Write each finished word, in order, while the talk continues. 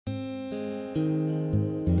Well,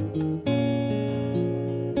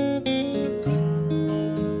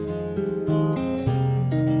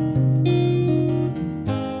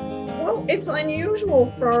 it's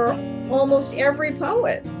unusual for almost every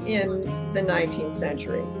poet in the 19th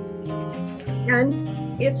century.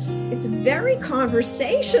 And it's very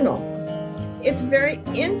conversational. It's very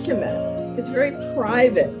intimate. It's very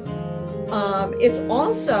private. It's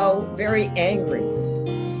also very angry.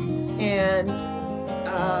 And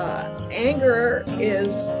anger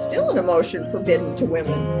is still an emotion forbidden to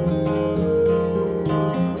women.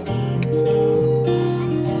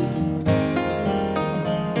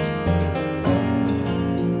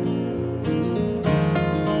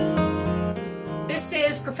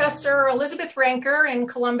 Professor Elizabeth Ranker in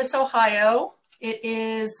Columbus, Ohio. It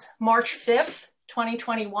is March 5th,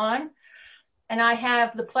 2021, and I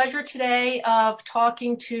have the pleasure today of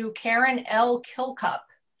talking to Karen L. Kilcup.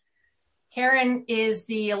 Karen is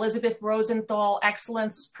the Elizabeth Rosenthal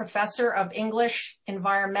Excellence Professor of English,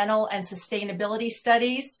 Environmental and Sustainability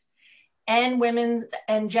Studies, and Women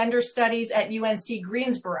and Gender Studies at UNC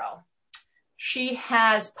Greensboro. She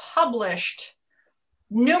has published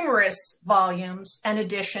numerous volumes and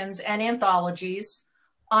editions and anthologies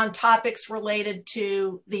on topics related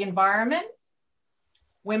to the environment,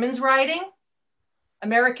 women's writing,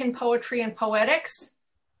 American poetry and poetics,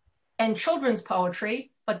 and children's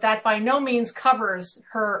poetry, but that by no means covers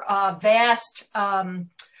her vast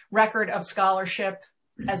record of scholarship,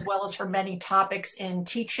 as well as her many topics in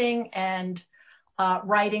teaching and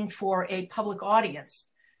writing for a public audience.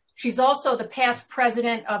 She's also the past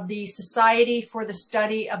president of the Society for the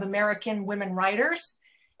Study of American Women Writers,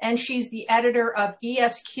 and she's the editor of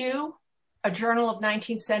ESQ, a journal of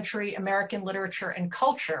 19th century American literature and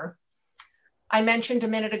culture. I mentioned a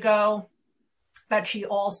minute ago that she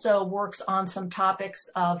also works on some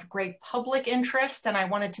topics of great public interest, and I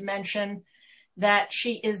wanted to mention that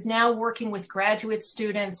she is now working with graduate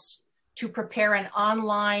students to prepare an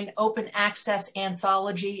online open access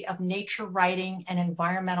anthology of nature writing and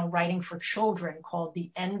environmental writing for children called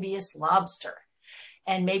The Envious Lobster.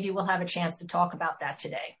 And maybe we'll have a chance to talk about that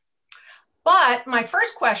today. But my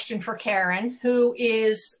first question for Karen, who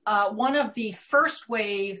is one of the first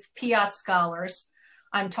wave Piatt scholars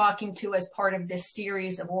I'm talking to as part of this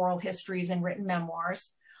series of oral histories and written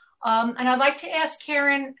memoirs. And I'd like to ask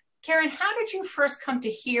Karen, how did you first come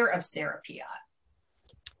to hear of Sarah Piatt?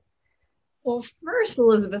 Well, first,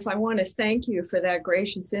 Elizabeth, I want to thank you for that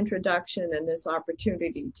gracious introduction and this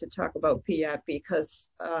opportunity to talk about Piatt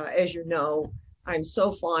because, as you know, I'm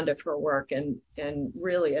so fond of her work and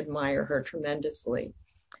really admire her tremendously.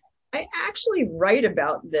 I actually write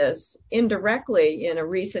about this indirectly in a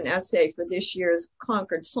recent essay for this year's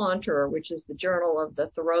Concord Saunterer, which is the journal of the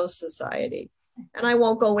Thoreau Society. And I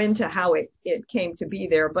won't go into how it came to be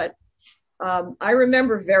there, but I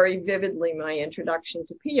remember very vividly my introduction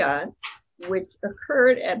to Piatt, which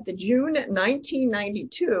occurred at the June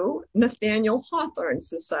 1992 Nathaniel Hawthorne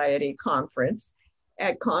Society Conference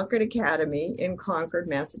at Concord Academy in Concord,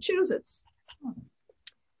 Massachusetts.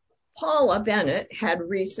 Paula Bennett had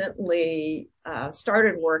recently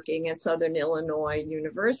started working at Southern Illinois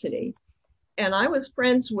University, and I was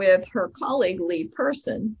friends with her colleague, Lee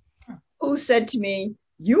Person, who said to me,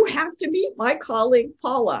 "You have to meet my colleague,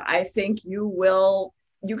 Paula. I think you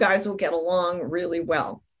guys will get along really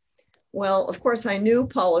well." Well, of course, I knew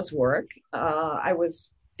Paula's work. I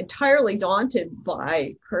was entirely daunted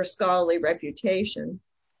by her scholarly reputation,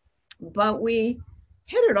 but we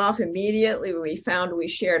hit it off immediately. We found we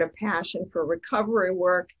shared a passion for recovery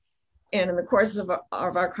work. And in the course of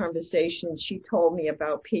our conversation, she told me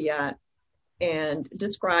about Piatt and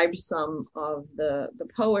described some of the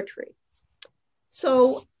poetry.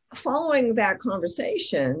 So following that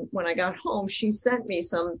conversation, when I got home, she sent me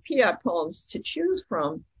some Piatt poems to choose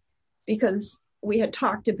from, because we had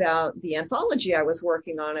talked about the anthology I was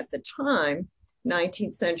working on at the time,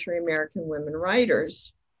 19th Century American Women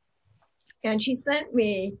Writers. And she sent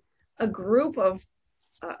me a group of,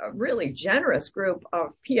 a really generous group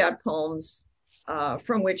of Piatt poems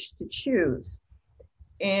from which to choose.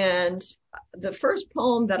 And the first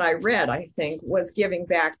poem that I read, I think, was Giving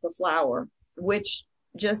Back the Flower, which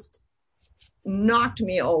just knocked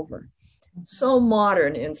me over. So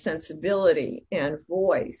modern in sensibility and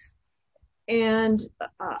voice. And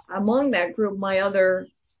among that group, my other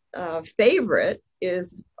favorite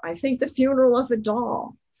is, I think, The Funeral of a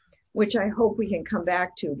Doll, which I hope we can come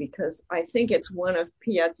back to, because I think it's one of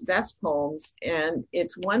Piatt's best poems, and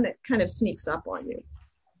it's one that kind of sneaks up on you.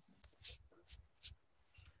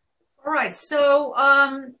 All right, so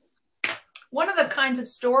One of the kinds of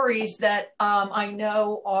stories that I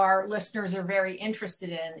know our listeners are very interested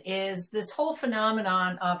in is this whole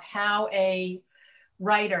phenomenon of how a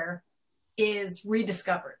writer is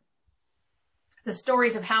rediscovered. The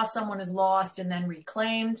stories of how someone is lost and then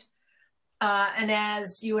reclaimed. And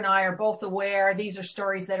as you and I are both aware, these are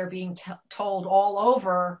stories that are being told all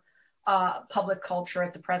over public culture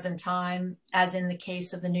at the present time, as in the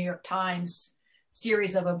case of the New York Times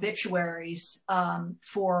series of obituaries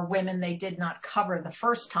for women they did not cover the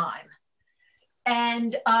first time.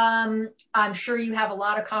 And I'm sure you have a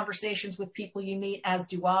lot of conversations with people you meet, as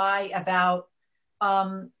do I, about,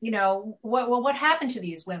 what happened to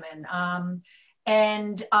these women?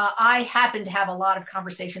 And I happen to have a lot of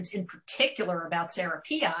conversations in particular about Sarah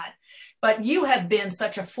Piatt, but you have been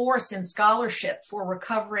such a force in scholarship for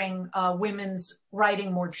recovering women's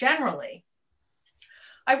writing more generally.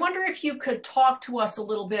 I wonder if you could talk to us a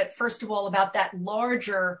little bit, first of all, about that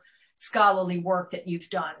larger scholarly work that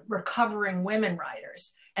you've done, recovering women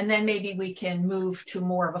writers, and then maybe we can move to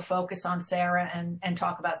more of a focus on Sarah and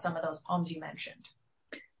talk about some of those poems you mentioned.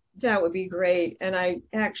 That would be great. And I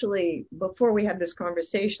actually, before we had this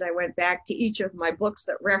conversation, I went back to each of my books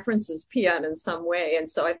that references Piatt in some way. And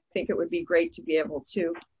so I think it would be great to be able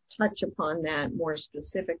to touch upon that more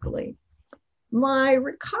specifically. My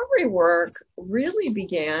recovery work really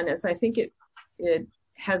began, as I think it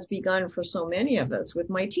has begun for so many of us, with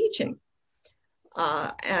my teaching.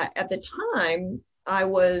 At the time,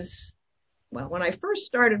 when I first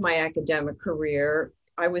started my academic career,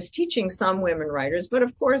 I was teaching some women writers, but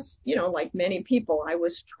of course, like many people, I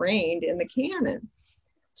was trained in the canon.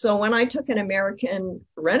 So when I took an American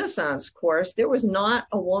Renaissance course, there was not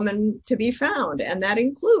a woman to be found, and that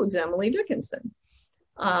includes Emily Dickinson.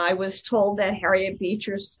 I was told that Harriet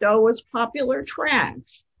Beecher Stowe was popular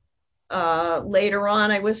trash. Later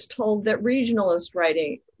on, I was told that regionalist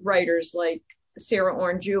writers like Sarah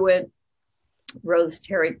Orne Jewett, Rose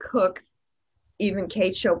Terry Cook, even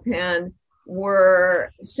Kate Chopin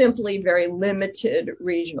were simply very limited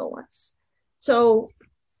regionalists. So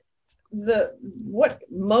what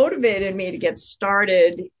motivated me to get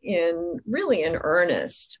started in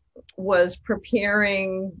earnest was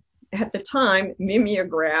preparing, at the time,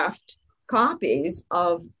 mimeographed copies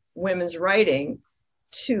of women's writing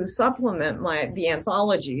to supplement the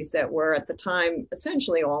anthologies that were at the time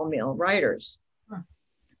essentially all male writers.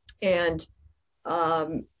 And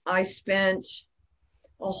I spent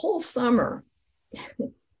a whole summer,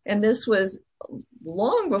 and this was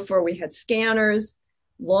long before we had scanners,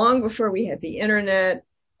 long before we had the internet.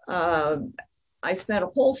 I spent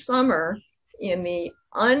a whole summer in the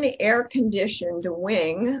unair conditioned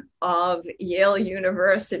wing of Yale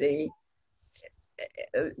University,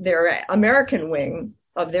 their American wing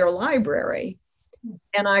of their library.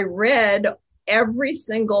 And I read every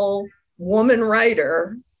single woman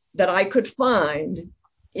writer that I could find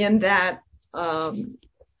in that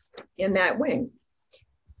wing.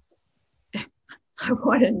 I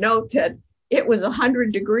want to note that it was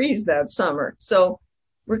 100 degrees that summer. So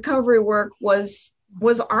recovery work was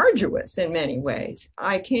arduous in many ways.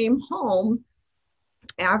 I came home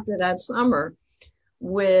after that summer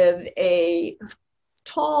with a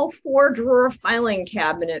tall 4-drawer filing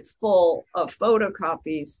cabinet full of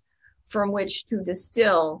photocopies from which to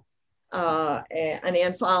distill an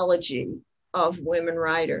anthology of women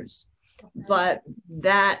writers. But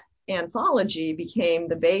that anthology became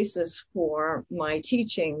the basis for my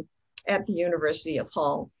teaching at the University of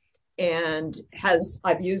Hull, and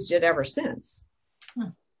I've used it ever since.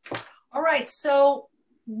 All right, so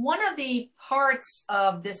one of the parts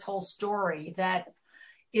of this whole story that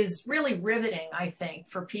is really riveting, I think,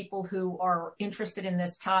 for people who are interested in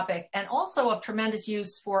this topic, and also of tremendous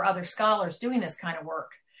use for other scholars doing this kind of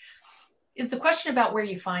work, is the question about where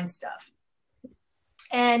you find stuff.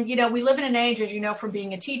 And, we live in an age, as you know, from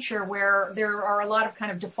being a teacher, where there are a lot of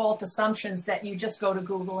kind of default assumptions that you just go to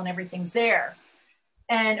Google and everything's there.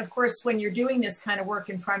 And of course, when you're doing this kind of work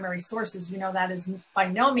in primary sources, that is by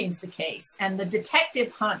no means the case. And the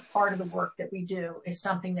detective hunt part of the work that we do is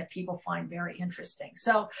something that people find very interesting.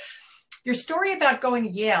 So your story about going to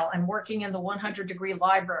Yale and working in the 100-degree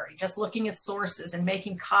library, just looking at sources and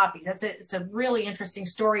making copies, it's a really interesting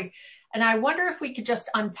story. And I wonder if we could just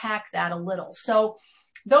unpack that a little. So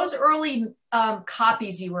those early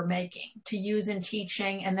copies you were making to use in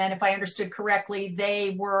teaching, and then if I understood correctly, they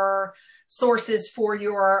were sources for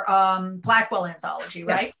your Blackwell anthology,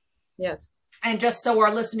 right? Yes. And just so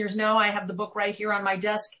our listeners know, I have the book right here on my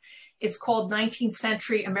desk. It's called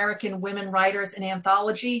 19th-Century American Women Writers, an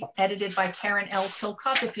Anthology, edited by Karen L.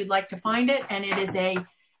 Kilcup, if you'd like to find it. And it is a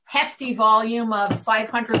hefty volume of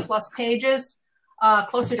 500 plus pages.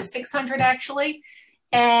 closer to 600 actually.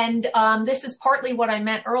 And this is partly what I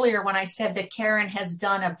meant earlier when I said that Karen has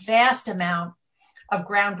done a vast amount of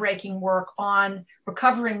groundbreaking work on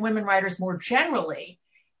recovering women writers more generally.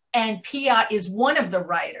 And Piatt is one of the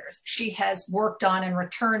writers she has worked on and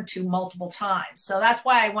returned to multiple times. So that's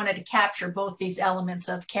why I wanted to capture both these elements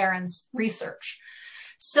of Karen's research.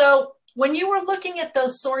 So when you were looking at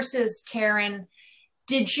those sources, Karen,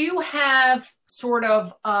 did you have sort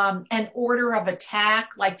of an order of attack?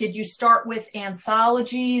 Like, did you start with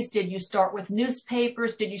anthologies? Did you start with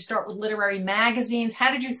newspapers? Did you start with literary magazines?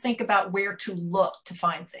 How did you think about where to look to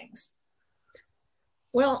find things?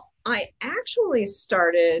 Well, I actually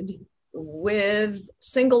started with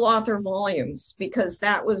single author volumes because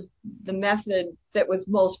that was the method that was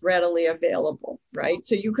most readily available, right?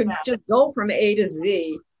 So you could just go from A to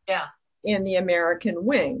Z in the American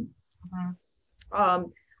wing.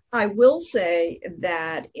 I will say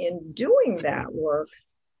that in doing that work,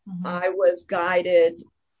 I was guided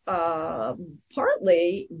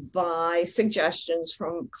partly by suggestions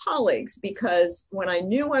from colleagues, because when I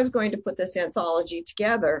knew I was going to put this anthology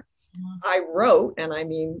together, I wrote, and I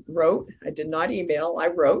mean wrote, I did not email, I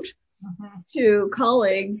wrote to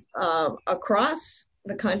colleagues across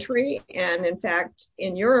the country and in fact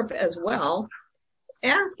in Europe as well,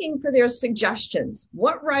 asking for their suggestions.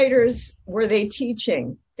 What writers were they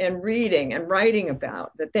teaching and reading and writing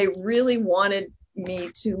about that they really wanted me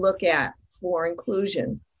to look at for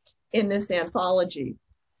inclusion in this anthology?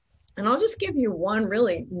 And I'll just give you one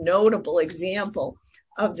really notable example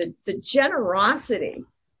of the generosity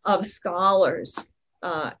of scholars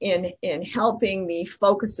in helping me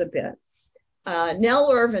focus a bit. Nell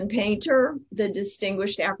Irvin Painter, the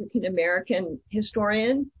distinguished African-American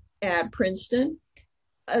historian at Princeton,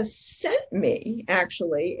 sent me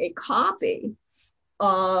actually a copy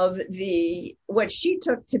of what she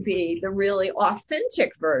took to be the really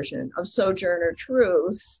authentic version of Sojourner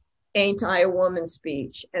Truth's Ain't I a Woman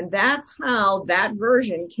speech. And that's how that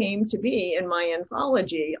version came to be in my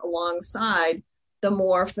anthology alongside the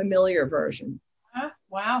more familiar version.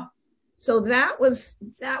 Wow. So that was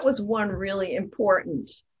one really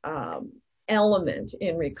important element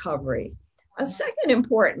in recovery. A second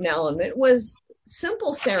important element was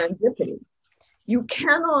simple serendipity. You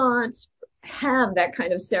cannot have that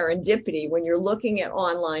kind of serendipity when you're looking at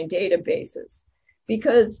online databases,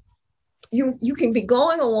 because you can be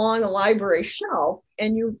going along a library shelf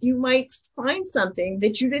and you might find something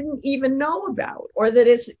that you didn't even know about, or that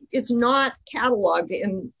it's not cataloged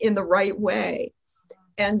in the right way.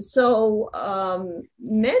 And so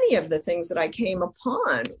many of the things that I came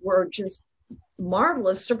upon were just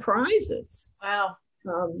marvelous surprises. Wow.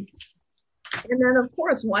 And then, of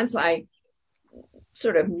course, once I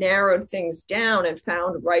sort of narrowed things down and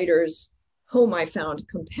found writers whom I found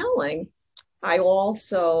compelling, I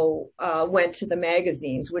also went to the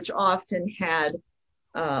magazines, which often had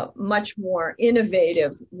much more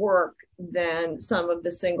innovative work than some of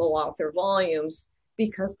the single author volumes,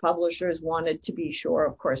 because publishers wanted to be sure,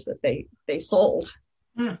 of course, that they sold.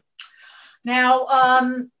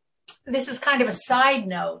 Now, this is kind of a side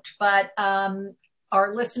note, but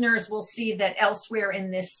our listeners will see that elsewhere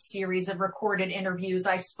in this series of recorded interviews,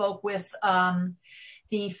 I spoke with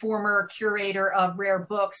the former curator of rare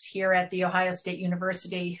books here at The Ohio State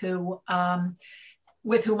University,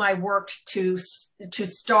 with whom I worked to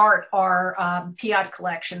start our Piatt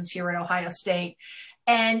collections here at Ohio State.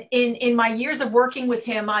 And in my years of working with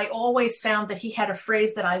him, I always found that he had a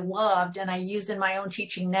phrase that I loved and I use in my own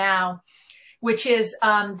teaching now, which is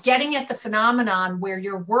getting at the phenomenon where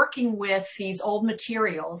you're working with these old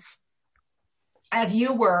materials, as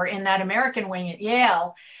you were in that American wing at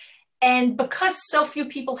Yale. And because so few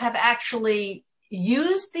people have actually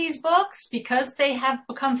used these books, because they have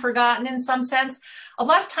become forgotten in some sense, a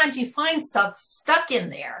lot of times you find stuff stuck in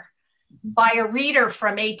there by a reader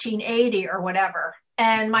from 1880 or whatever.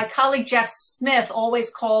 And my colleague Jeff Smith always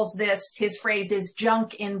calls this, his phrase is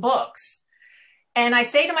junk in books. And I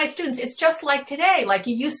say to my students, it's just like today, like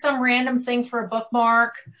you use some random thing for a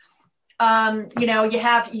bookmark.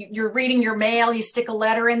 You're reading your mail, you stick a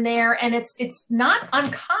letter in there, and it's not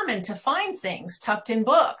uncommon to find things tucked in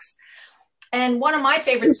books. And one of my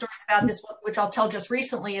favorite stories about this, which I'll tell just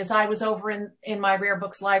recently, is I was over in my rare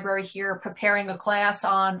books library here preparing a class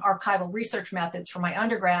on archival research methods for my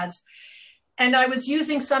undergrads. And I was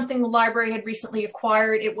using something the library had recently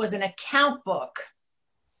acquired. It was an account book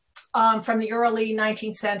from the early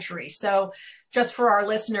 19th century. So just for our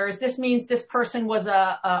listeners, this means this person was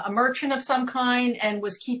a merchant of some kind and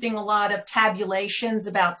was keeping a lot of tabulations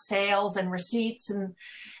about sales and receipts.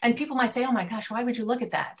 And people might say, oh my gosh, why would you look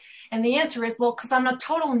at that? And the answer is, well, because I'm a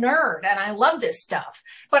total nerd and I love this stuff.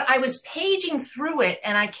 But I was paging through it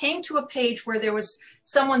and I came to a page where there was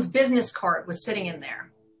someone's business card was sitting in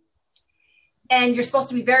there. And you're supposed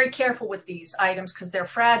to be very careful with these items because they're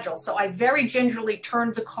fragile. So I very gingerly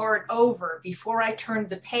turned the card over before I turned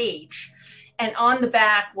the page. And on the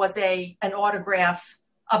back was an autograph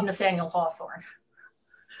of Nathaniel Hawthorne.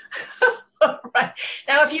 Right.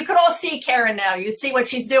 Now, if you could all see Karen now, you'd see what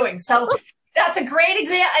she's doing. So that's a great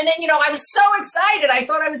example. And then, I was so excited, I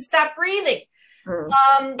thought I would stop breathing.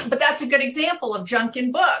 But that's a good example of junk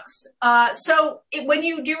in books. Do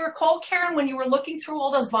you recall, Karen, when you were looking through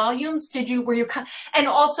all those volumes, and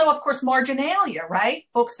also, of course, marginalia, right?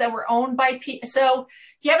 Books that were owned by people. So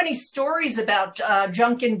do you have any stories about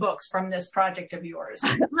junk in books from this project of yours?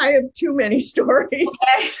 I have too many stories.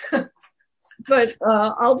 Okay. But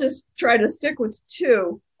I'll just try to stick with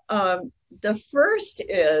two. The first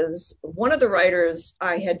is one of the writers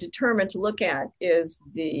I had determined to look at is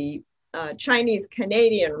the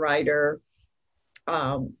Chinese-Canadian writer,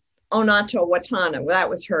 Onato Watana. That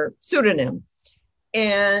was her pseudonym.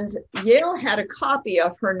 And Yale had a copy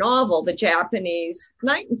of her novel, The Japanese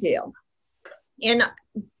Nightingale, in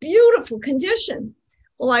beautiful condition.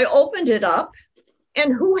 Well, I opened it up,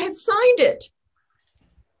 and who had signed it?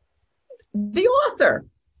 The author.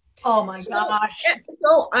 Oh my gosh.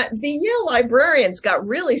 So the Yale librarians got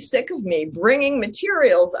really sick of me bringing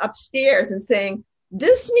materials upstairs and saying,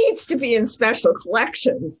 this needs to be in special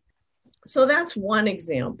collections. So that's one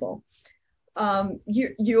example.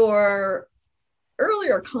 Your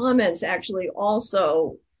earlier comments actually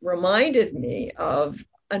also reminded me of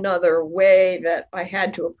another way that I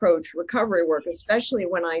had to approach recovery work, especially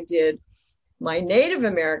when I did my Native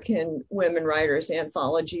American women writers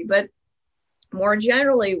anthology, but more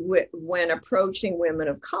generally when approaching women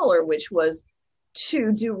of color, which was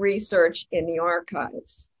to do research in the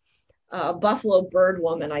archives. Buffalo Bird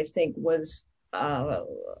Woman, I think, was,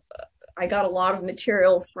 I got a lot of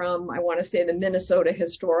material from, I want to say, the Minnesota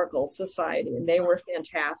Historical Society, and they were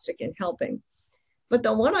fantastic in helping. But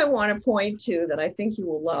the one I want to point to that I think you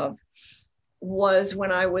will love was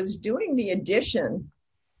when I was doing the edition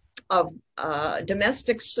of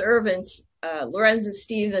domestic servants, Lorenza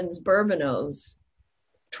Stevens Bourbonneau's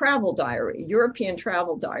travel diary, European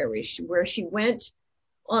travel diary, where she went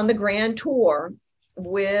on the grand tour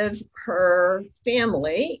with her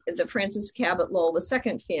family, the Francis Cabot Lowell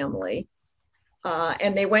II family,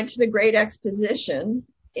 and they went to the Great Exposition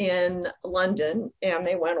in London, and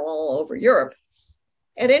they went all over Europe.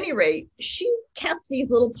 At any rate, she kept these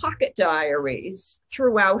little pocket diaries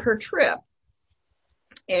throughout her trip.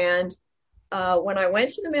 And when I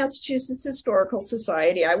went to the Massachusetts Historical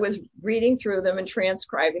Society, I was reading through them and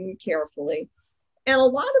transcribing them carefully. And a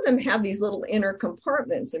lot of them have these little inner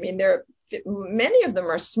compartments. I mean, many of them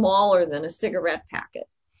are smaller than a cigarette packet.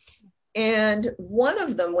 And one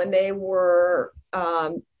of them, when they were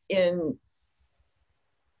in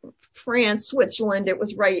France, Switzerland, it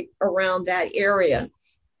was right around that area.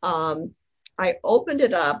 I opened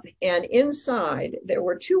it up, and inside there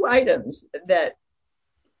were two items that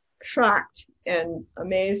shocked and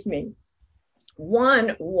amazed me.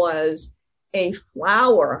 One was a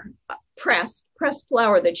flower, pressed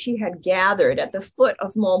flower that she had gathered at the foot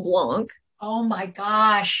of Mont Blanc. Oh my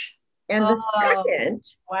gosh. And the second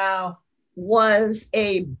was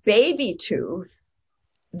a baby tooth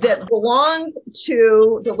that belonged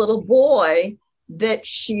to the little boy that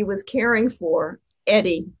she was caring for,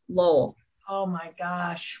 Eddie Lowell. Oh my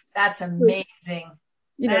gosh. That's amazing.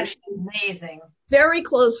 That's amazing. Very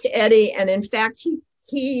close to Eddie. And in fact,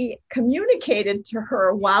 he communicated to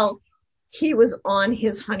her while he was on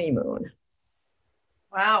his honeymoon.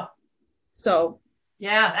 Wow. So.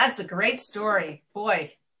 Yeah, that's a great story.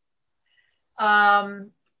 Boy.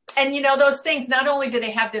 And those things, not only do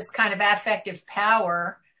they have this kind of affective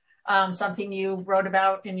power, something you wrote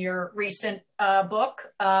about in your recent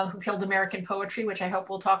book, Who Killed American Poetry, which I hope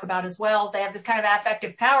we'll talk about as well. They have this kind of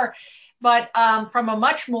affective power, but from a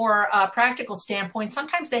much more practical standpoint,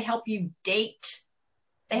 sometimes they help you date.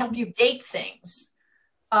 They help you date things.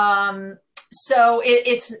 So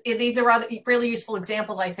these are really useful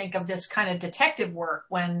examples, I think, of this kind of detective work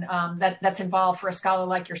when that's involved for a scholar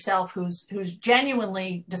like yourself, who's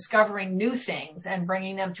genuinely discovering new things and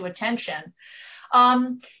bringing them to attention.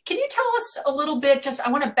 Can you tell us a little bit,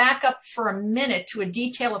 I want to back up for a minute to a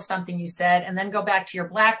detail of something you said and then go back to your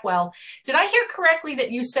Blackwell. Did I hear correctly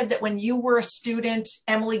that you said that when you were a student,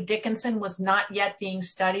 Emily Dickinson was not yet being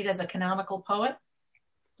studied as a canonical poet?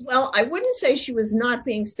 Well, I wouldn't say she was not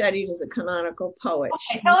being studied as a canonical poet.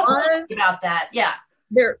 Okay, tell us a little bit about that. Yeah.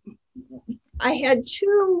 I had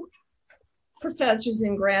two professors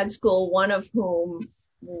in grad school, one of whom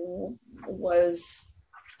was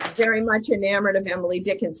very much enamored of Emily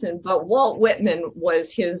Dickinson, but Walt Whitman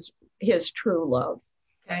was his true love.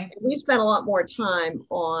 Okay. We spent a lot more time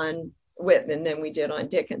on Whitman than we did on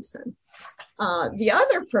Dickinson. The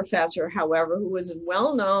other professor, however, who was a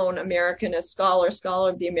well-known Americanist scholar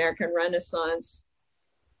of the American Renaissance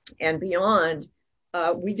and beyond,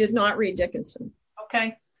 we did not read Dickinson.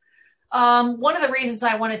 Okay. One of the reasons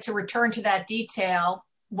I wanted to return to that detail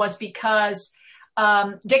was because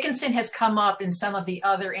Dickinson has come up in some of the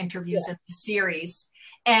other interviews in the series.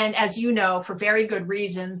 And as you know, for very good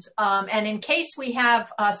reasons. And in case we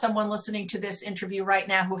have someone listening to this interview right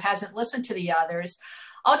now who hasn't listened to the others,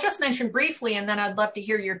 I'll just mention briefly, and then I'd love to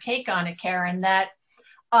hear your take on it, Karen, that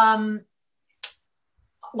when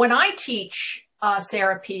I teach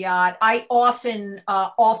Sarah Piatt, I often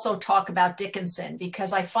also talk about Dickinson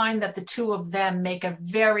because I find that the two of them make a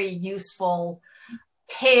very useful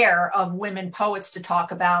pair of women poets to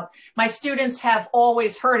talk about. My students have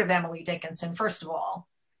always heard of Emily Dickinson, first of all,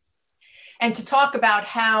 and to talk about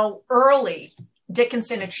how early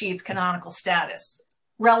Dickinson achieved canonical status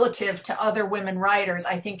relative to other women writers,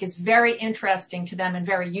 I think is very interesting to them and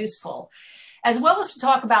very useful, as well as to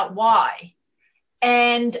talk about why.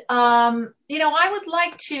 And, I would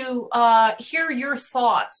like to hear your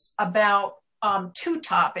thoughts about two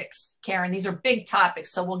topics, Karen. These are big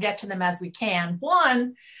topics, so we'll get to them as we can.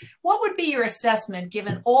 One, what would be your assessment,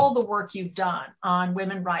 given all the work you've done on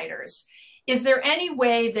women writers? Is there any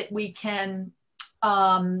way that we can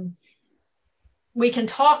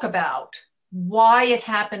talk about why it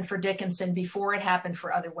happened for Dickinson before it happened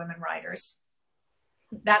for other women writers?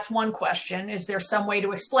 That's one question. Is there some way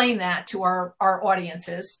to explain that to our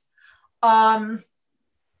audiences? I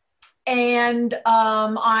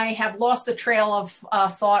have lost the trail of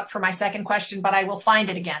thought for my second question, but I will find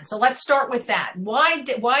it again. So let's start with that. Why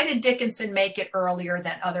did Dickinson make it earlier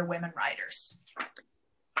than other women writers?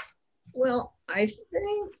 Well, I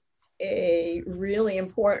think a really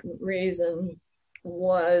important reason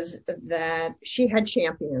was that she had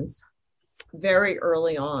champions very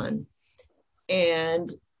early on.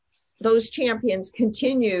 And those champions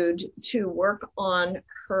continued to work on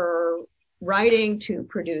her writing, to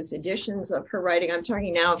produce editions of her writing. I'm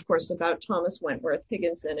talking now, of course, about Thomas Wentworth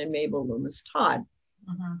Higginson and Mabel Loomis Todd.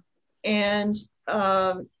 Mm-hmm. And,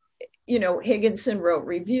 Higginson wrote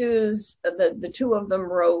reviews. The two of them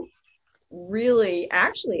wrote really,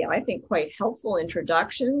 actually, I think, quite helpful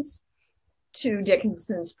introductions to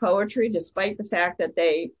Dickinson's poetry, despite the fact that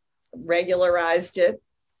they regularized it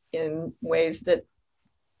in ways that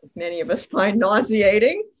many of us find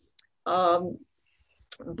nauseating.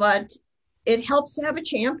 But it helps to have a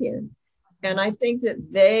champion. And I think that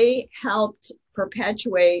they helped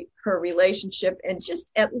perpetuate her relationship and just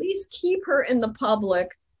at least keep her in the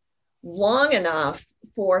public long enough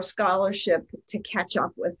for scholarship to catch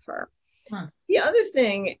up with her. Huh. The other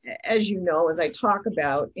thing, as you know, as I talk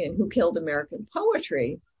about in Who Killed American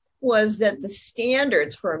Poetry, was that the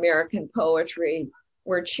standards for American poetry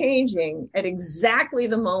were changing at exactly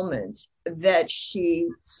the moment that she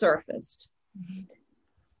surfaced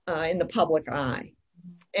in the public eye.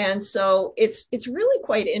 And so it's really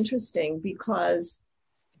quite interesting because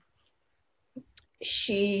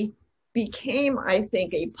she became, I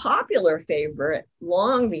think, a popular favorite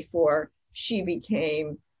long before she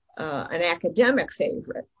became an academic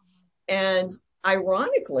favorite. And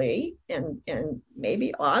ironically, and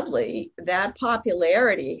maybe oddly, that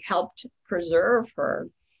popularity helped preserve her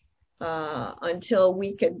until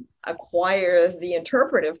we could acquire the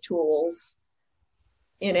interpretive tools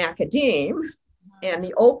in academe and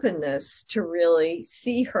the openness to really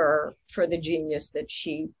see her for the genius that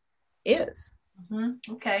she is.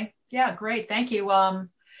 Mm-hmm. Okay. Yeah, great. Thank you. I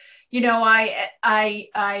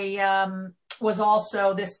was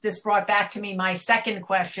also, this brought back to me my second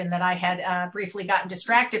question that I had briefly gotten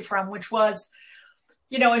distracted from, which was,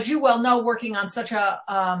 as you well know, working on such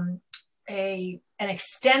an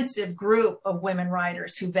extensive group of women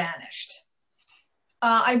writers who vanished.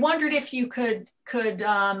 I wondered if you could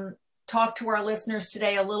talk to our listeners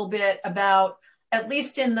today a little bit about, at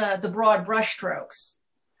least in the broad brushstrokes,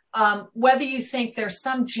 whether you think there's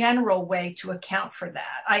some general way to account for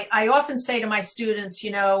that. I often say to my students,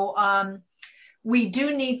 we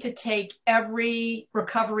do need to take every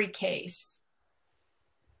recovery case.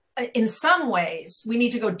 In some ways, we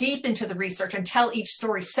need to go deep into the research and tell each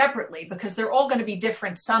story separately because they're all going to be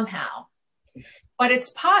different somehow. But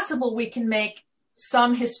it's possible we can make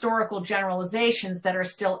some historical generalizations that are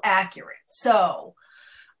still accurate. So,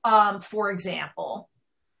 for example,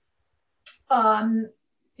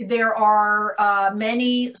 there are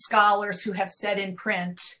many scholars who have said in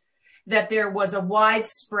print that there was a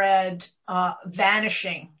widespread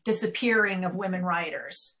vanishing, disappearing of women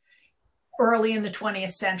writers early in the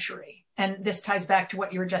 20th century. And this ties back to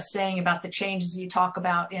what you were just saying about the changes you talk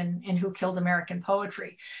about in Who Killed American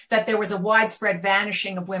Poetry, that there was a widespread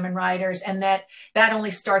vanishing of women writers, and that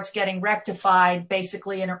only starts getting rectified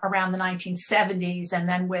basically around the 1970s, and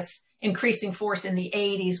then with increasing force in the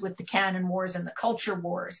 80s with the canon wars and the culture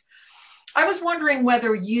wars. I was wondering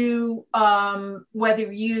whether you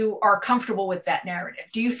are comfortable with that narrative.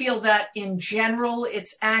 Do you feel that in general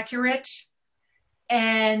it's accurate?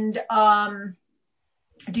 And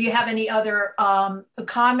do you have any other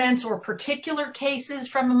comments or particular cases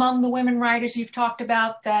from among the women writers you've talked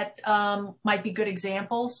about that might be good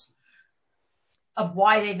examples of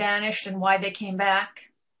why they vanished and why they came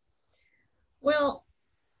back? Well,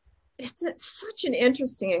 it's such an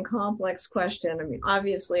interesting and complex question. I mean,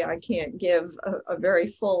 obviously, I can't give a very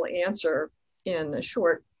full answer in a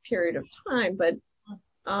short period of time, but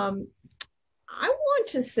I want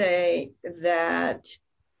to say that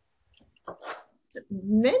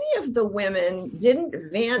many of the women didn't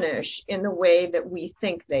vanish in the way that we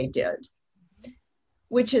think they did,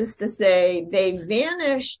 which is to say they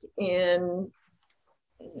vanished in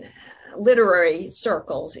literary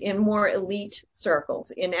circles, in more elite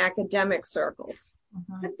circles, in academic circles.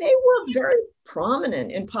 But they were very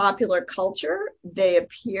prominent in popular culture. They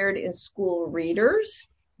appeared in school readers.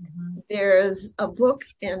 There's a book,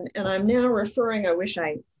 and I'm now referring, I wish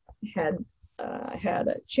I had had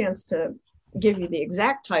a chance to give you the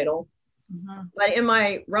exact title, but in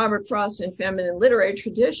my Robert Frost and Feminine Literary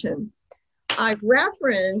Tradition, I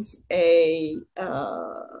reference it's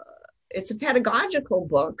a pedagogical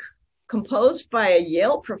book composed by a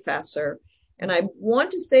Yale professor, and I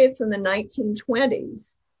want to say it's in the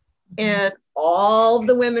 1920s, and all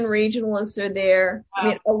the women regionalists are there. Wow. I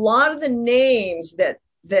mean, a lot of the names that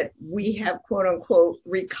we have, quote unquote,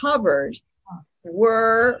 recovered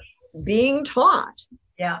were being taught.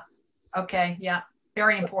 Yeah. Okay. Yeah.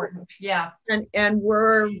 Very important. Yeah. And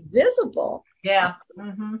were visible. Yeah.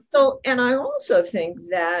 So, and I also think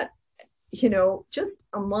that, you know, just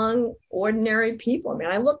among ordinary people, I mean,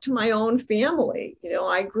 I look to my own family. You know,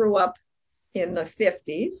 I grew up in the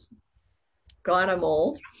 50s. God, I'm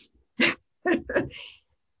old.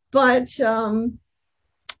 But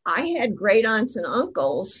I had great aunts and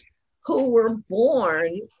uncles who were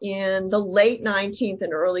born in the late 19th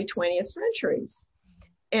and early 20th centuries.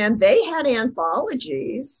 And they had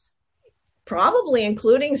anthologies, probably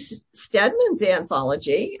including Stedman's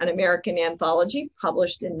anthology, an American anthology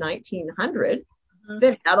published in 1900,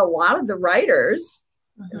 that had a lot of the writers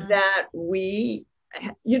that we,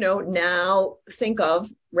 you know, now think of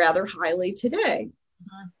rather highly today.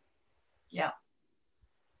 Yeah.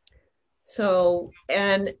 So,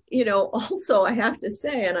 and, you know, also I have to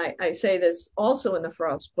say, and I say this also in the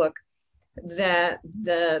Frost book, that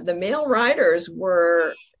the male writers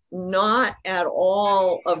were not at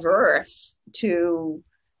all averse to,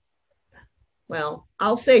 well,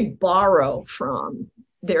 I'll say borrow from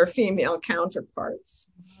their female counterparts.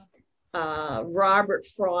 Robert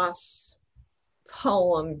Frost's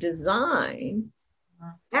poem Design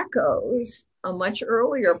echoes a much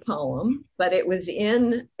earlier poem, but it was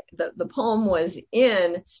in, the poem was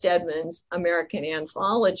in Stedman's American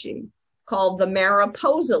Anthology called The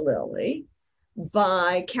Mariposa Lily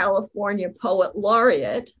by California Poet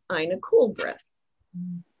Laureate Ina Coolbrith.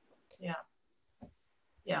 Yeah.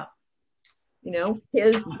 Yeah. You know,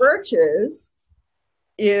 his Birches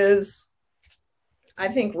is, I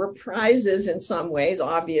think, reprises in some ways.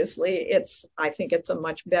 Obviously, I think it's a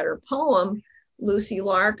much better poem, Lucy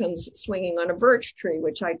Larcom's Swinging on a Birch Tree,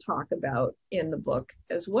 which I talk about in the book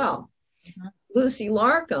as well. Lucy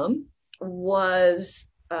Larcom was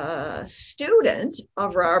a student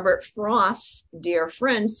of Robert Frost's dear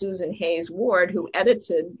friend, Susan Hayes Ward, who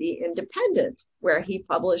edited The Independent, where he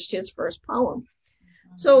published his first poem.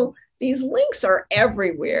 So these links are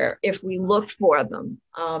everywhere if we look for them.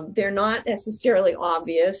 They're not necessarily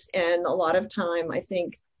obvious, and a lot of time I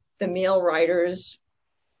think the male writers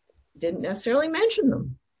didn't necessarily mention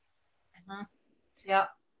them. Yeah.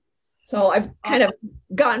 So I've kind of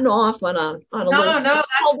gotten off on a no,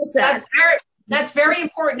 that's very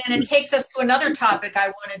important, and it takes us to another topic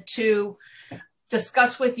I wanted to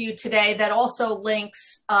discuss with you today that also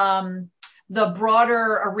links the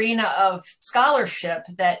broader arena of scholarship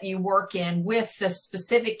that you work in with the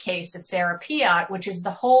specific case of Sarah Piatt, which is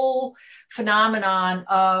the whole phenomenon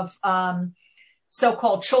of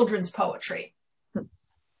so-called children's poetry.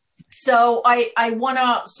 So I want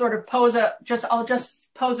to sort of I'll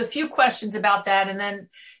just pose a few questions about that, and then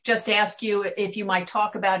just ask you if you might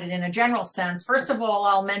talk about it in a general sense. First of all,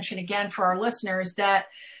 I'll mention again for our listeners that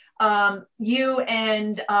you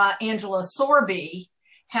and Angela Sorby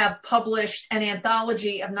have published an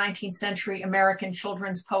anthology of 19th century American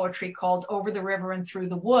children's poetry called Over the River and Through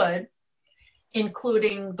the Wood,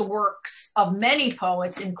 including the works of many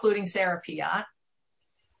poets, including Sarah Piatt.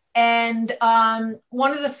 And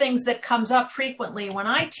one of the things that comes up frequently when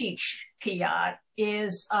I teach Piatt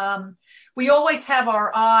is we always have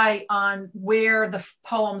our eye on where the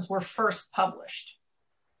poems were first published.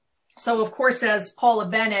 So, of course, as Paula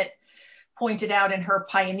Bennett pointed out in her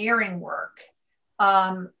pioneering work,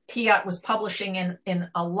 Piatt was publishing in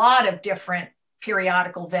a lot of different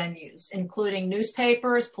periodical venues, including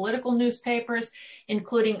newspapers, political newspapers,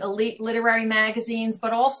 including elite literary magazines,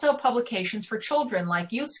 but also publications for children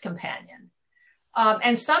like Youth's Companion.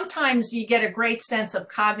 And sometimes you get a great sense of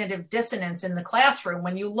cognitive dissonance in the classroom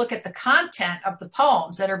when you look at the content of the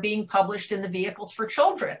poems that are being published in the vehicles for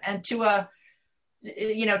children. And to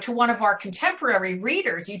one of our contemporary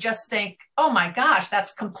readers, you just think, oh my gosh,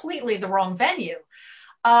 that's completely the wrong venue.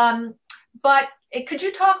 But could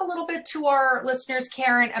you talk a little bit to our listeners,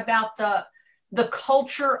 Karen, about the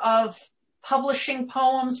culture of publishing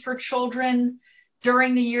poems for children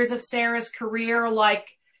during the years of Sarah's career?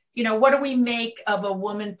 Like, what do we make of a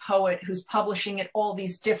woman poet who's publishing at all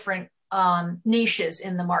these different niches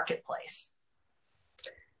in the marketplace?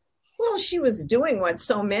 Well, she was doing what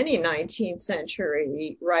so many 19th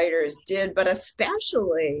century writers did, but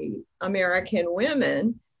especially American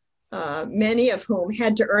women, many of whom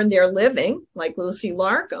had to earn their living, like Lucy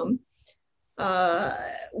Larcom,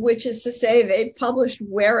 which is to say they published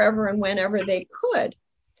wherever and whenever they could.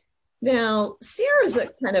 Now, Sarah's a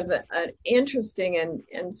kind of an interesting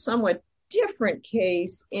and somewhat different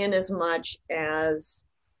case in as much as,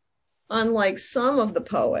 unlike some of the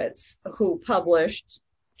poets who published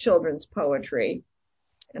children's poetry,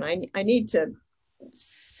 and I need to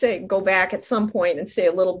go back at some point and say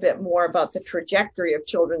a little bit more about the trajectory of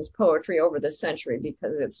children's poetry over the century,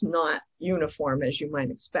 because it's not uniform as you might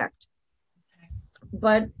expect.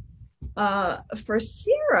 But for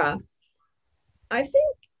Sarah, I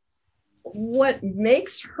think what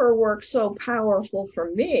makes her work so powerful for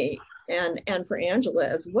me and for Angela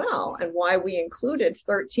as well, and why we included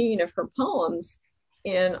 13 of her poems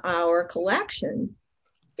in our collection,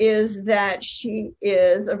 is that she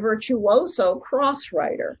is a virtuoso cross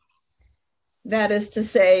writer. That is to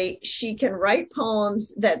say, she can write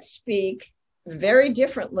poems that speak very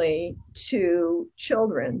differently to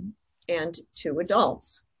children and to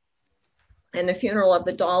adults. And The Funeral of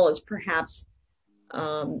the Doll is perhaps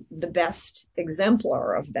the best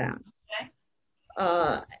exemplar of that.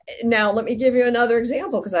 Now, let me give you another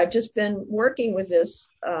example, because I've just been working with this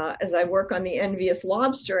as I work on The Envious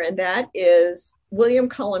Lobster, and that is William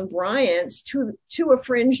Cullen Bryant's To a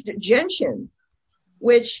Fringed Gentian,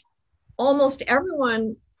 which almost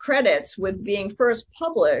everyone credits with being first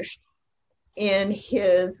published in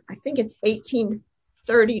his, I think it's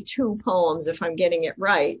 1832 poems, if I'm getting it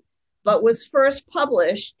right, but was first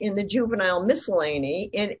published in the Juvenile Miscellany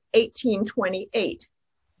in 1828.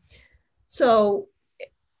 So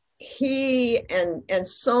he and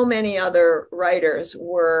so many other writers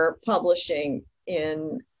were publishing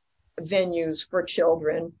in venues for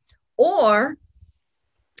children, or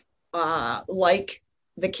like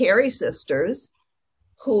the Carey sisters,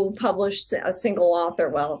 who published a single author,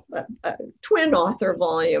 a twin author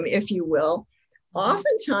volume, if you will.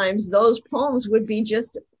 Oftentimes those poems would be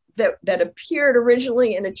just that appeared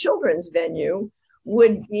originally in a children's venue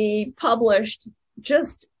would be published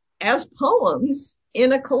just as poems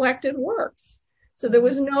in a collected works. So there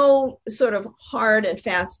was no sort of hard and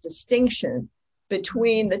fast distinction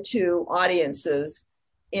between the two audiences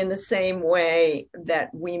in the same way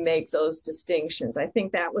that we make those distinctions. I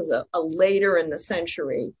think that was a later in the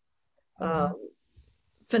century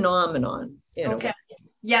phenomenon. Okay.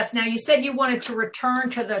 Yes. Now, you said you wanted to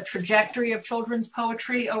return to the trajectory of children's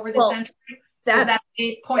poetry over the century. Was that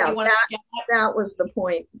the point you wanted to get at? That was the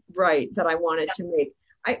point, right, that I wanted to make.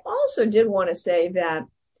 I also did want to say that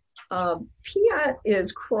Piatt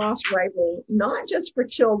is cross-writing not just for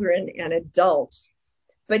children and adults,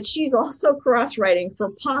 but she's also cross-writing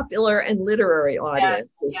for popular and literary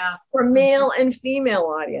audiences, for male and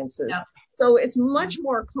female audiences. So it's much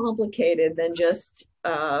more complicated than just,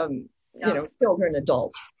 children,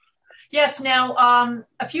 adult. Yes. Now,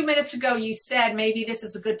 a few minutes ago, you said maybe this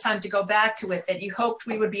is a good time to go back to it, that you hoped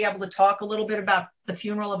we would be able to talk a little bit about The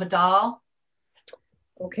Funeral of a Doll.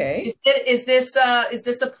 Okay. Is this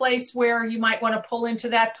a place where you might want to pull into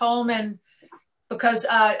that poem? And because,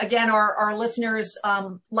 again, our listeners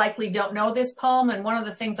likely don't know this poem. And one of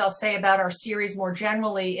the things I'll say about our series more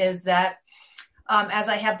generally is that as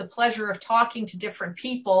I have the pleasure of talking to different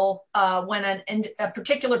people, when a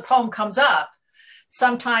particular poem comes up,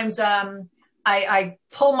 sometimes I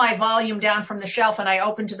pull my volume down from the shelf and I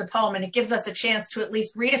open to the poem, and it gives us a chance to at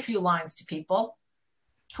least read a few lines to people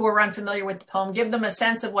who are unfamiliar with the poem, give them a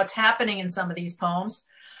sense of what's happening in some of these poems.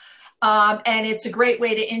 And it's a great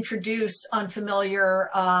way to introduce unfamiliar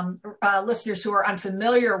listeners who are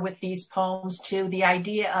unfamiliar with these poems to the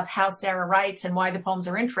idea of how Sarah writes and why the poems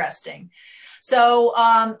are interesting. So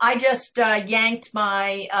I just yanked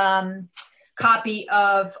my copy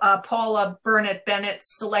of Paula Burnett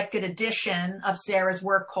Bennett's selected edition of Sarah's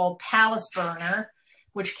work called Palace Burner,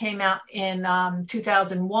 which came out in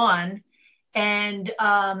 2001. And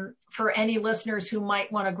for any listeners who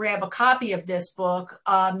might want to grab a copy of this book,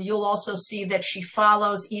 you'll also see that she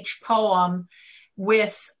follows each poem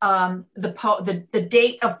with the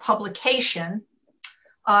date of publication.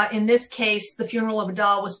 In this case, The Funeral of a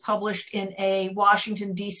Doll was published in a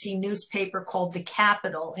Washington, D.C. newspaper called The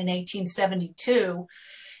Capital in 1872.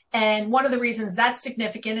 And one of the reasons that's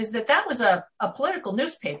significant is that that was a political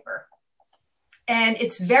newspaper. And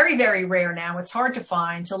it's very, very rare now. It's hard to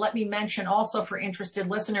find. So let me mention also for interested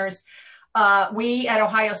listeners, we at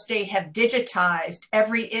Ohio State have digitized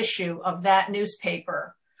every issue of that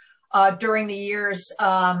newspaper during the years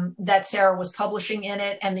that Sarah was publishing in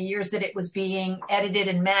it and the years that it was being edited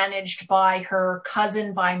and managed by her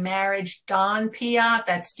cousin by marriage, Don Piatt.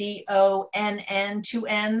 That's D-O-N-N, 2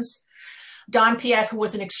 N's. Don Piatt, who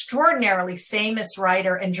was an extraordinarily famous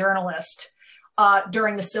writer and journalist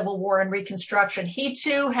during the Civil War and Reconstruction. He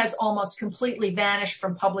too has almost completely vanished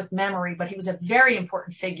from public memory, but he was a very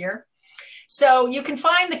important figure. So you can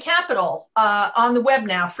find The Capital on the web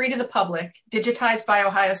now, free to the public, digitized by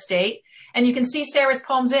Ohio State, and you can see Sarah's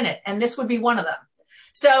poems in it, and this would be one of them.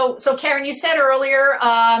 So Karen, you said earlier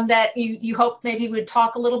that you hoped maybe we'd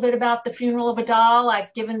talk a little bit about The Funeral of a Doll.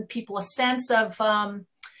 I've given people a sense of when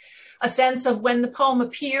the poem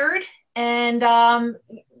appeared, and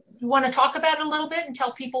you want to talk about it a little bit and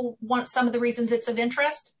tell people some of the reasons it's of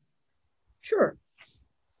interest? Sure.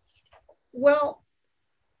 Well,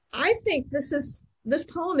 I think this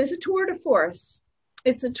poem is a tour de force.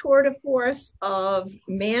 It's a tour de force of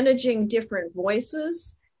managing different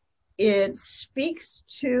voices. It speaks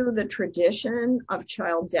to the tradition of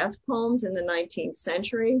child death poems in the 19th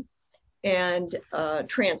century and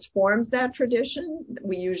transforms that tradition.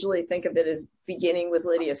 We usually think of it as beginning with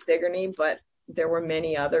Lydia Sigourney, but there were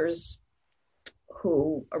many others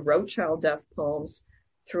who wrote child death poems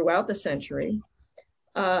throughout the century.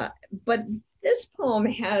 But this poem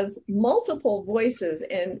has multiple voices,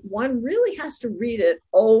 and one really has to read it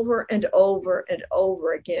over and over and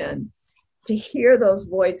over again to hear those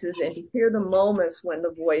voices and to hear the moments when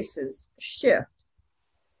the voices shift.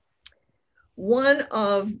 One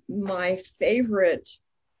of my favorite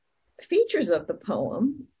features of the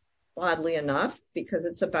poem, oddly enough, because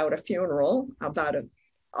it's about a funeral,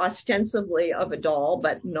 ostensibly of a doll,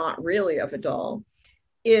 but not really of a doll,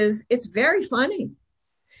 is it's very funny.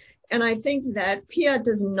 And I think that Piatt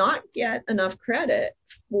does not get enough credit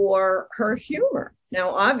for her humor.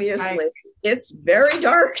 Now, obviously, it's very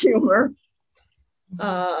dark humor,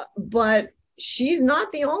 but she's not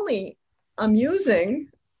the only amusing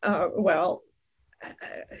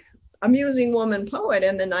woman poet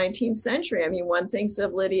in the 19th century. I mean, one thinks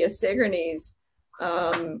of Lydia Sigourney's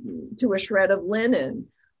To a Shred of Linen,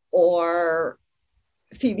 or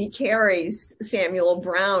Phoebe Cary's Samuel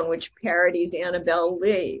Brown, which parodies Annabelle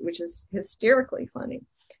Lee, which is hysterically funny.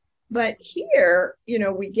 But here,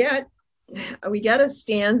 we get a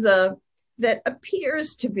stanza that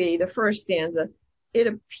appears to be, the first stanza, it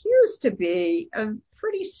appears to be a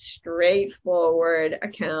pretty straightforward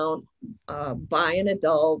account by an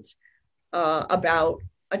adult about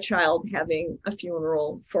a child having a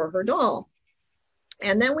funeral for her doll.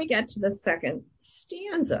 And then we get to the second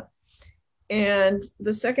stanza. And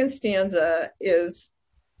the second stanza is,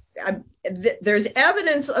 there's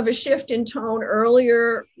evidence of a shift in tone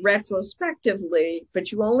earlier retrospectively,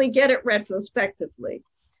 but you only get it retrospectively.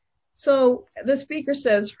 So the speaker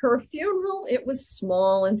says, her funeral, it was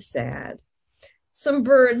small and sad. Some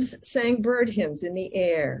birds sang bird hymns in the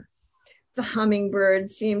air. The hummingbird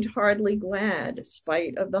seemed hardly glad,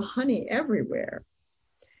 spite of the honey everywhere.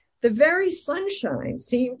 The very sunshine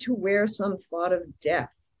seemed to wear some thought of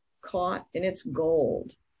death caught in its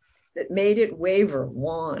gold that made it waver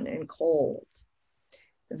wan and cold.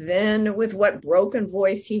 Then, with what broken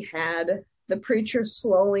voice he had, the preacher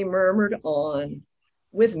slowly murmured on,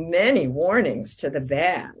 with many warnings to the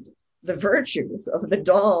bad, the virtues of the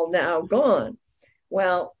doll now gone.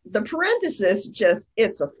 Well, the parenthesis just,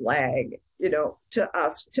 it's a flag, to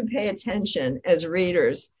us to pay attention as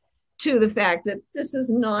readers to the fact that this is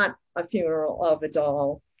not a funeral of a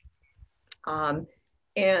doll.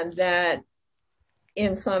 And that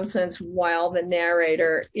in some sense, while the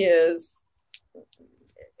narrator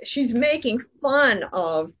she's making fun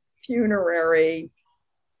of funerary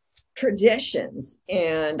traditions,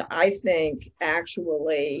 and I think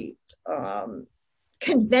actually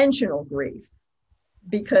conventional grief,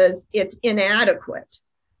 because it's inadequate.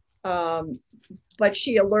 But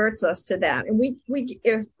she alerts us to that. And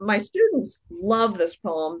if my students love this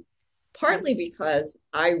poem, partly because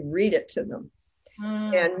I read it to them.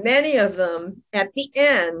 And many of them at the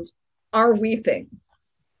end are weeping.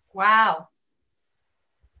 Wow.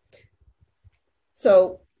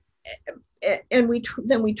 So, and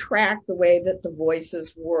then we track the way that the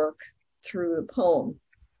voices work through the poem.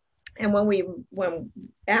 And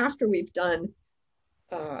after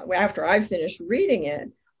I've finished reading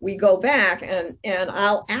it, we go back and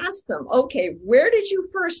I'll ask them, okay, where did you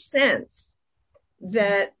first sense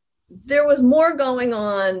that there was more going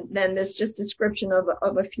on than this just description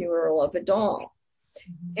of a funeral of a doll?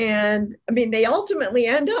 Mm-hmm. And I mean, they ultimately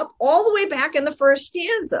end up all the way back in the first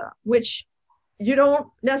stanza, which you don't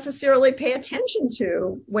necessarily pay attention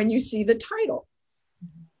to when you see the title.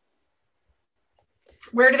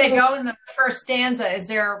 Where do they go in the first stanza? Is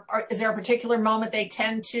there a particular moment they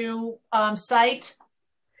tend to cite?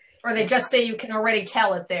 Or they just say you can already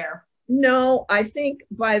tell it there? No, I think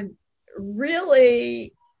by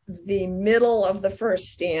really the middle of the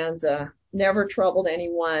first stanza, never troubled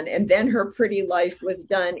anyone, and then her pretty life was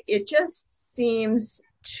done, it just seems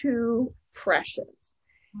too precious.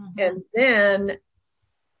 Mm-hmm. And then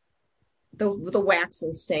the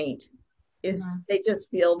waxen saint is, mm-hmm. They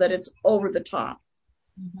just feel that it's over the top.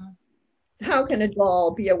 Mm-hmm. How can a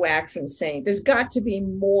doll be a waxen saint? There's got to be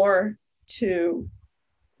more to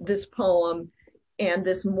this poem and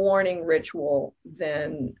this mourning ritual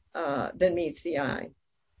than meets the eye.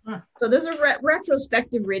 Huh. So there's a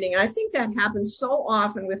retrospective reading. And I think that happens so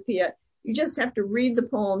often with Pia. You just have to read the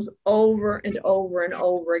poems over and over and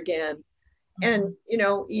over again. And,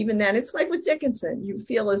 even then, it's like with Dickinson. You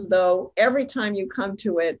feel as though every time you come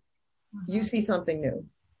to it, you see something new.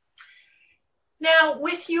 Now,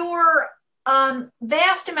 with your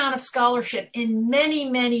vast amount of scholarship in many,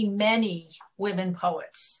 many, many women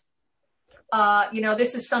poets,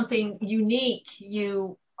 this is something unique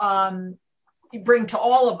you bring to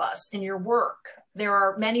all of us in your work. There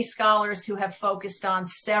are many scholars who have focused on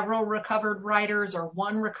several recovered writers or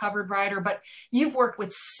one recovered writer, but you've worked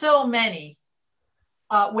with so many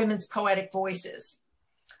women's poetic voices.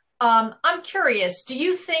 I'm curious, do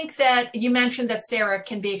you think that, you mentioned that Sarah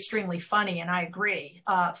can be extremely funny, and I agree,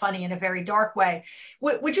 funny in a very dark way.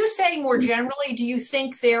 Would you say more generally, do you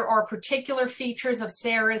think there are particular features of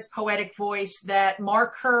Sarah's poetic voice that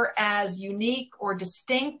mark her as unique or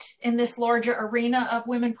distinct in this larger arena of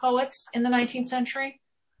women poets in the 19th century?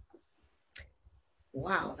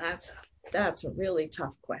 Wow, that's a really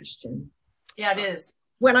tough question. Yeah, it is.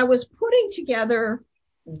 When I was putting together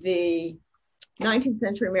the 19th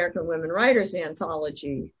Century American Women Writers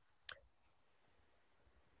Anthology,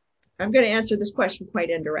 I'm going to answer this question quite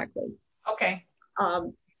indirectly. Okay.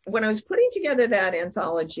 When I was putting together that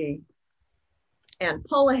anthology, and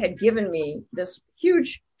Paula had given me this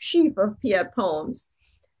huge sheaf of Piet poems,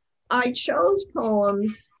 I chose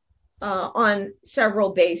poems on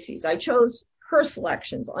several bases. I chose her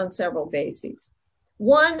selections on several bases.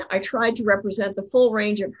 One, I tried to represent the full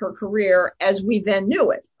range of her career as we then knew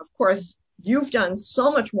it. Of course, you've done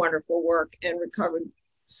so much wonderful work and recovered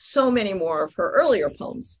so many more of her earlier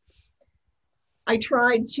poems. I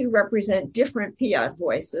tried to represent different Piat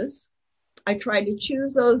voices. I tried to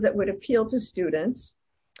choose those that would appeal to students.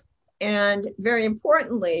 And very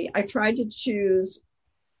importantly, I tried to choose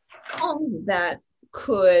poems that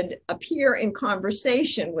could appear in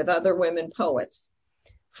conversation with other women poets.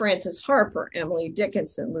 Frances Harper, Emily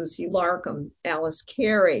Dickinson, Lucy Larcom, Alice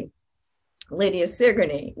Carey, Lydia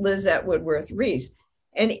Sigourney, Lizette Woodworth Reese,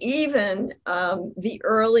 and even the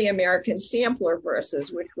early American sampler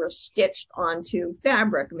verses, which were stitched onto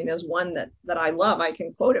fabric. I mean, there's one that I love. I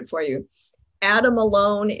can quote it for you. Adam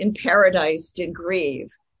alone in paradise did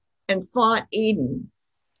grieve, and thought Eden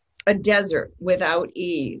a desert without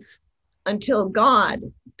Eve, until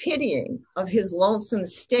God, pitying of his lonesome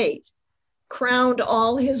state, crowned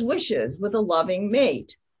all his wishes with a loving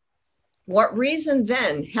mate. What reason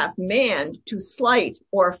then hath man to slight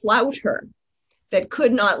or flout her, that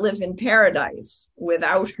could not live in paradise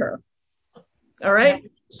without her? All right.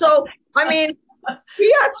 So, I mean,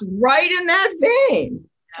 Piat's right in that vein.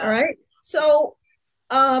 All right. So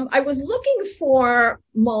I was looking for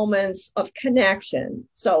moments of connection.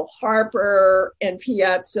 So Harper and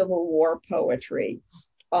Piat Civil War poetry,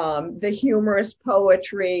 the humorous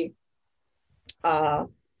poetry,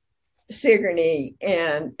 Sigourney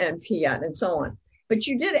and Piat and so on. But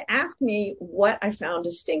you did ask me what I found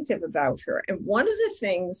distinctive about her. And one of the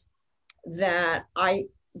things that I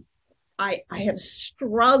have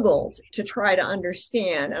struggled to try to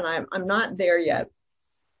understand, and I'm not there yet,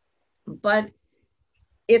 but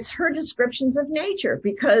it's her descriptions of nature,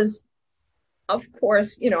 because of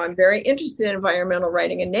course, you know, I'm very interested in environmental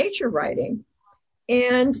writing and nature writing,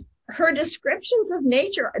 and her descriptions of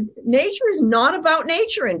nature is not about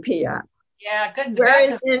nature in Piat. Yeah, good.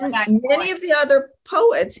 Whereas in many of the other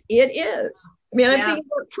poets, it is. I mean, I'm thinking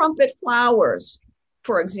about trumpet flowers,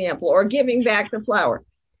 for example, or giving back the flower.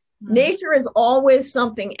 Nature is always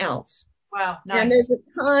something else. Wow, nice. And there's a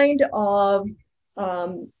kind of,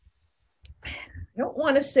 I don't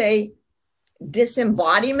want to say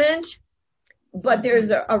disembodiment, but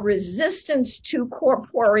there's a resistance to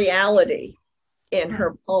corporeality in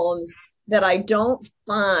her poems that I don't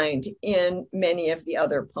find in many of the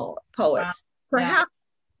other poets. Wow. Perhaps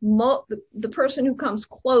the person who comes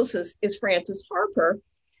closest is Frances Harper,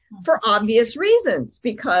 for obvious reasons,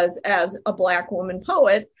 because as a Black woman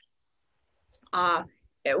poet,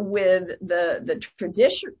 with the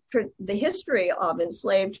tradition, the history of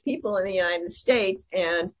enslaved people in the United States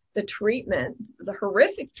and the treatment, the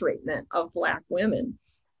horrific treatment of Black women,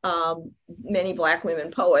 many Black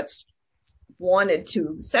women poets wanted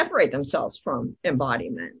to separate themselves from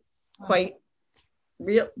embodiment quite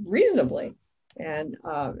reasonably and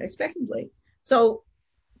expectedly. So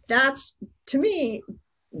that's, to me,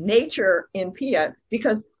 nature in Piat,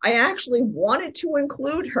 because I actually wanted to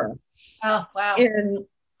include her in,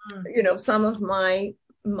 you know, some of my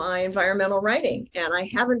environmental writing, and I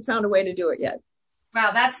haven't found a way to do it yet.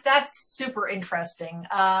 Wow, that's super interesting.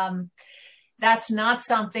 That's not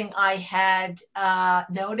something I had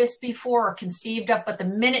noticed before or conceived of, but the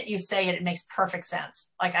minute you say it, it makes perfect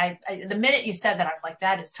sense. Like the minute you said that, I was like,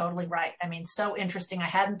 that is totally right. I mean, so interesting. I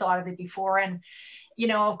hadn't thought of it before. And, you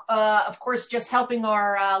know, of course, just helping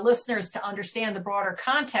our listeners to understand the broader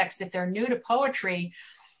context, if they're new to poetry,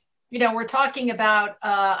 you know, we're talking about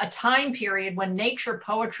a time period when nature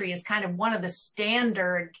poetry is kind of one of the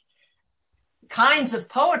standard kinds of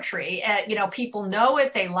poetry. You know, people know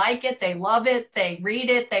it, they like it, they love it, they read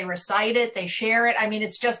it, they recite it, they share it. I mean,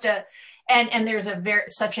 it's just and there's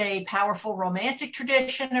such a powerful romantic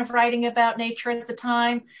tradition of writing about nature at the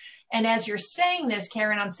time. And as you're saying this,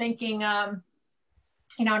 Karen, I'm thinking,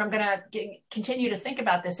 you know, and I'm going to continue to think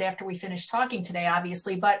about this after we finish talking today,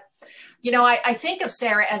 obviously. But, you know, I think of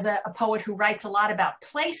Sarah as a poet who writes a lot about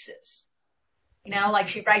places. You know, like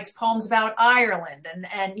she writes poems about Ireland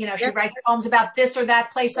and you know, she writes poems about this or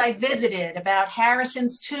that place I visited, about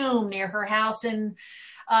Harrison's tomb near her house in,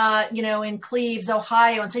 you know, in Cleves,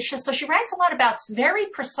 Ohio. And so she writes a lot about very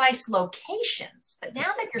precise locations. But now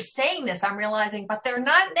that you're saying this, I'm realizing, but they're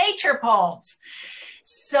not nature poems.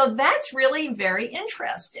 So that's really very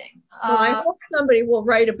interesting. Well, I hope somebody will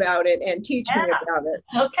write about it and teach me about it.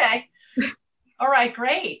 Okay. All right,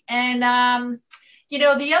 great. And, you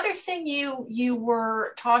know, the other thing you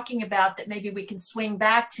were talking about that maybe we can swing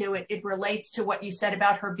back to, it relates to what you said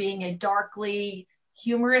about her being a darkly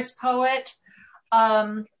humorous poet.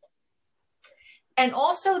 And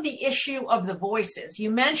also the issue of the voices.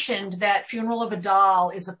 You mentioned that Funeral of a Doll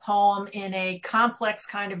is a poem in a complex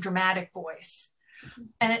kind of dramatic voice.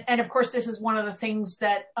 And of course, this is one of the things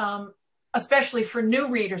that, especially for new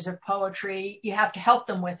readers of poetry, you have to help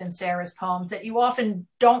them with in Sarah's poems, that you often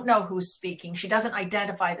don't know who's speaking. She doesn't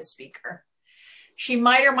identify the speaker. She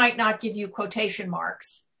might or might not give you quotation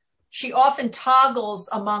marks. She often toggles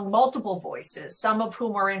among multiple voices, some of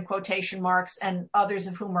whom are in quotation marks and others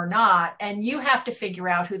of whom are not. And you have to figure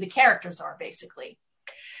out who the characters are, basically.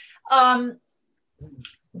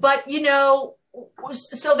 But, you know,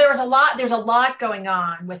 so there's a lot going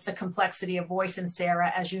on with the complexity of voice in Sarah,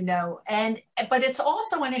 as you know, but it's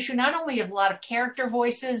also an issue not only of a lot of character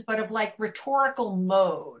voices, but of like rhetorical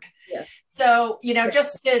mode. Yeah. So, you know,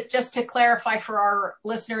 just to clarify for our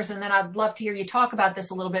listeners, and then I'd love to hear you talk about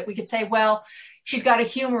this a little bit, we could say, well, she's got a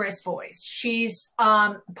humorous voice. She's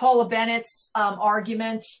Paula Bennett's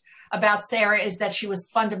argument about Sarah is that she was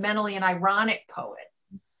fundamentally an ironic poet.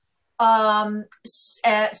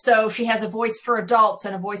 So she has a voice for adults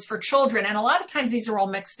and a voice for children. And a lot of times these are all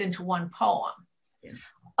mixed into one poem. Yeah.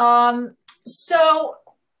 So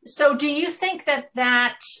do you think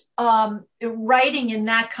that writing in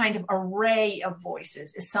that kind of array of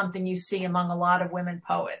voices is something you see among a lot of women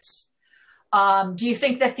poets? Do you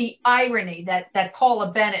think that the irony that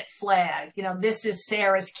Paula Bennett flagged, this is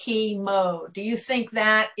Sarah's key mode, do you think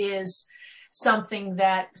that is something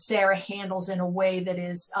that Sarah handles in a way that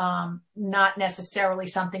is not necessarily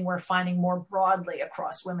something we're finding more broadly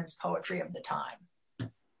across women's poetry of the time? I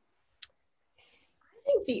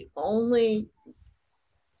think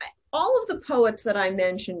all of the poets that I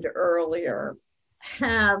mentioned earlier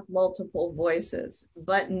have multiple voices,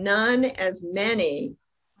 but none as many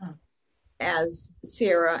as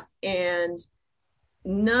Sarah, and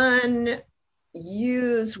none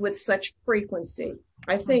used with such frequency.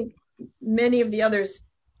 I think many of the others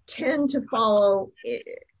tend to follow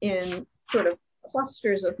in sort of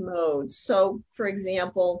clusters of modes. So, for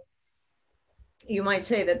example, you might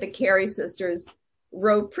say that the Carey sisters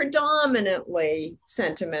wrote predominantly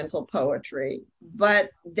sentimental poetry, but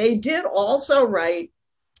they did also write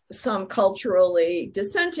some culturally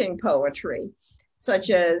dissenting poetry, such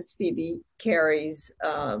as Phoebe Carey's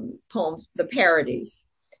poems, The Parodies,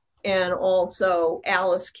 and also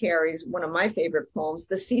Alice Carey's, one of my favorite poems,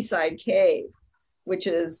 The Seaside Cave, which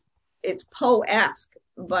it's Poe-esque,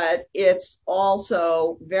 but it's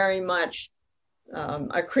also very much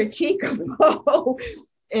a critique of Poe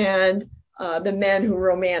and the men who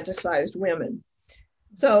romanticized women.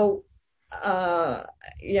 So,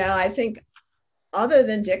 I think other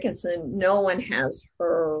than Dickinson, no one has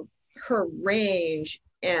her range,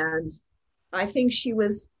 and I think she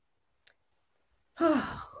was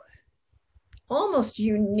almost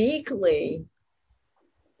uniquely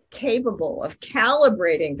capable of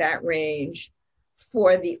calibrating that range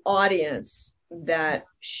for the audience that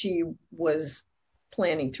she was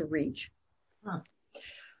planning to reach.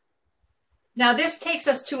 Now, this takes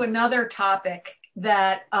us to another topic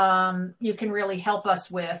that you can really help us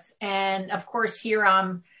with. And of course, here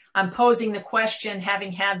I'm posing the question,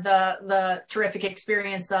 having had the terrific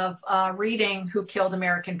experience of reading Who Killed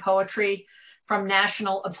American Poetry, From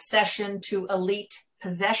National Obsession to Elite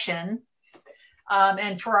Possession.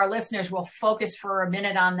 And for our listeners, we'll focus for a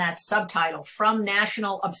minute on that subtitle, From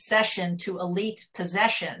National Obsession to Elite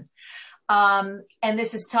Possession. And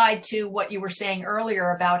this is tied to what you were saying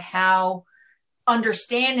earlier about how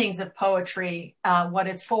understandings of poetry, what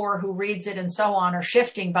it's for, who reads it, and so on, are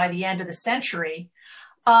shifting by the end of the century.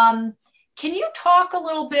 Can you talk a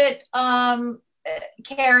little bit,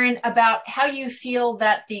 Karen, about how you feel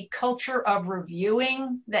that the culture of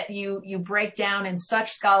reviewing that you break down in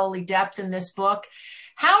such scholarly depth in this book,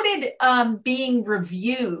 how did being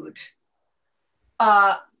reviewed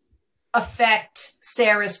affect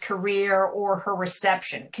Sarah's career or her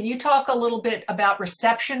reception? Can you talk a little bit about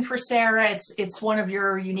reception for Sarah? It's one of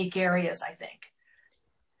your unique areas, I think.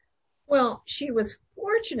 Well, she was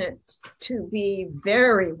fortunate to be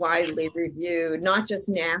very widely reviewed, not just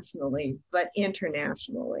nationally, but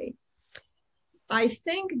internationally. I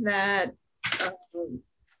think that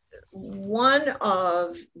one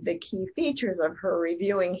of the key features of her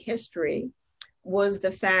reviewing history was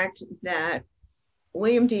the fact that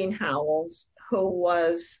William Dean Howells, who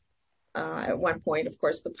was at one point, of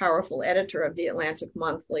course, the powerful editor of the Atlantic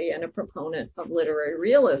Monthly and a proponent of literary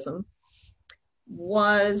realism,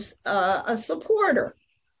 was a supporter.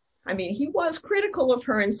 I mean, he was critical of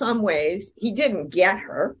her in some ways. He didn't get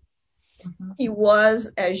her. Mm-hmm. He was,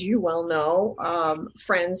 as you well know,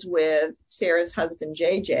 friends with Sarah's husband,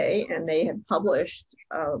 JJ, and they had published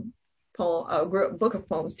a book of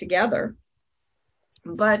poems together.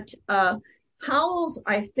 But Howells,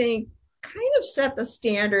 I think, kind of set the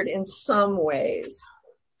standard in some ways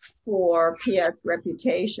for Piatt's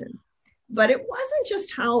reputation. But it wasn't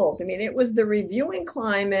just Howells. I mean, it was the reviewing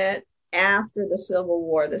climate after the Civil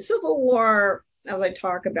War. The Civil War, as I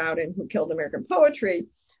talk about in Who Killed American Poetry,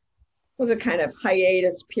 was a kind of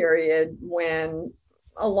hiatus period when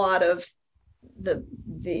a lot of the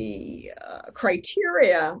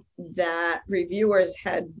criteria that reviewers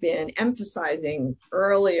had been emphasizing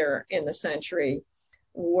earlier in the century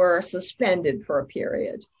were suspended for a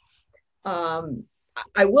period.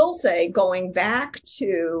 I will say, going back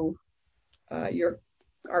to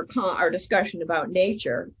our discussion about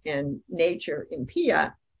nature and nature in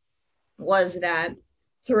Piatt, was that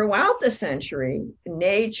throughout the century,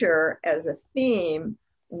 nature as a theme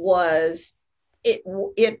was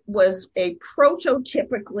it was a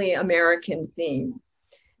prototypically American theme.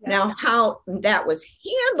 Yeah. Now, how that was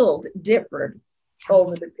handled differed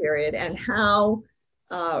over the period, and how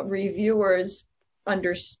reviewers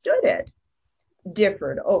understood it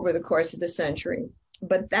differed over the course of the century.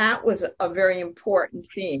 But that was a very important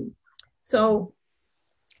theme. So,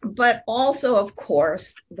 but also, of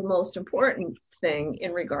course, the most important thing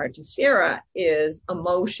in regard to Sarah is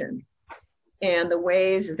emotion and the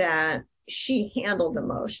ways that she handled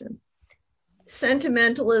emotion.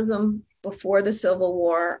 Sentimentalism before the Civil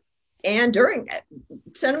War and during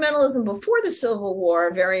sentimentalism before the Civil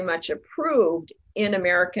War very much approved in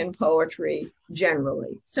American poetry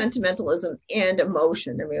generally. Sentimentalism and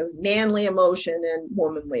emotion. I mean, it was manly emotion and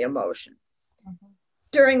womanly emotion. Mm-hmm.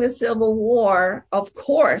 During the Civil War, of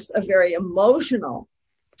course, a very emotional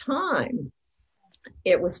time,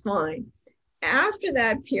 it was fine. After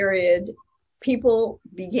that period, people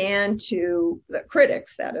began to, the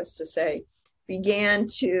critics, that is to say, began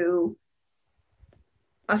to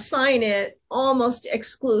assign it almost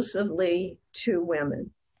exclusively to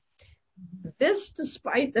women. This,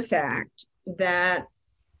 despite the fact that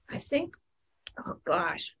I think, oh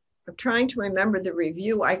gosh, I'm trying to remember the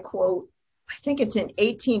review I quote, I think it's in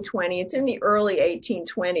 1820, it's in the early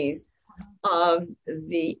 1820s, of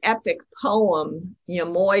the epic poem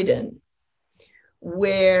Yamoyden,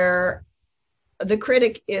 where the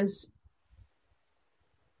critic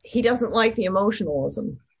he doesn't like the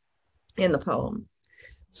emotionalism in the poem.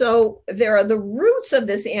 So there are the roots of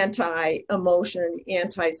this anti-emotion,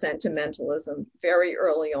 anti-sentimentalism very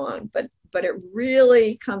early on, but it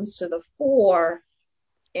really comes to the fore,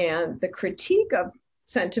 and the critique of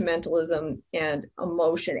sentimentalism and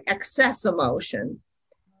emotion, excess emotion,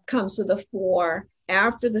 comes to the fore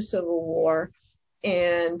after the Civil War,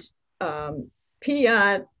 and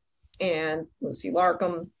Piatt and Lucy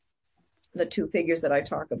Larcom, the two figures that I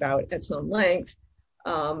talk about at some length,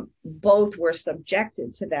 both were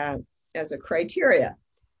subjected to that as a criteria.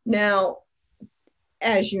 Now,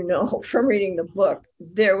 as you know from reading the book,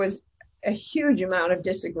 there was a huge amount of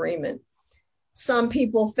disagreement. Some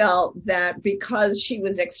people felt that because she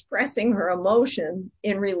was expressing her emotion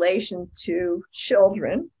in relation to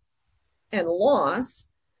children and loss,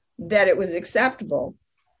 that it was acceptable.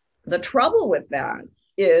 The trouble with that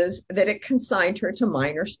is that it consigned her to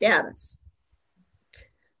minor status.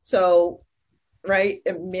 So, right,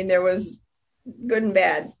 I mean, there was good and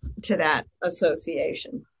bad to that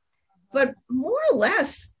association. But more or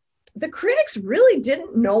less, the critics really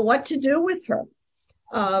didn't know what to do with her.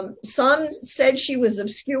 Some said she was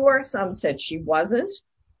obscure, some said she wasn't.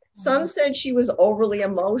 Some said she was overly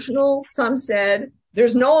emotional. Some said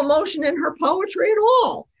there's no emotion in her poetry at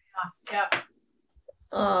all. Yeah.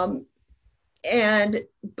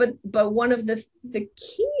 But one of the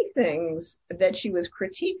key things that she was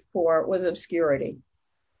critiqued for was obscurity,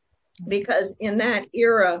 because in that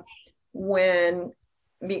era, when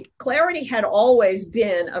clarity had always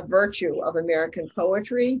been a virtue of American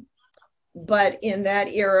poetry, but in that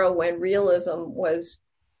era when realism was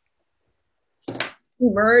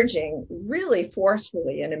emerging really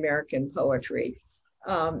forcefully in American poetry,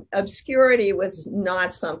 obscurity was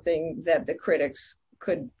not something that the critics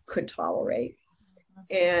could tolerate.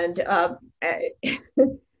 And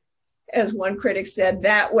as one critic said,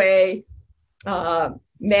 that way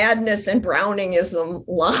madness and Browningism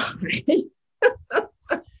lie.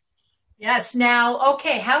 Yes. Now,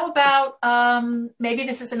 okay, how about maybe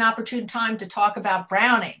this is an opportune time to talk about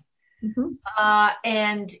Browning. Mm-hmm.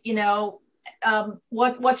 And, you know,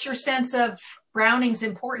 what's your sense of Browning's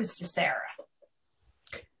importance to Sarah?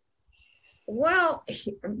 Well,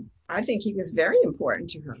 I think he was very important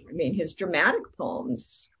to her. I mean, his dramatic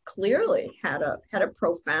poems clearly had a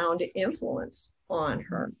profound influence on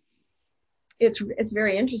her. It's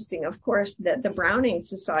very interesting, of course, that the Browning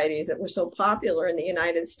societies that were so popular in the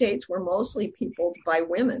United States were mostly peopled by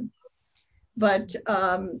women. But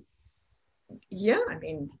yeah, I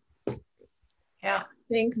mean, I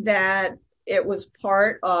think that it was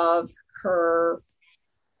part of her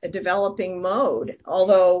developing mode,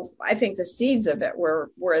 although I think the seeds of it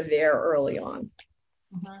were there early on.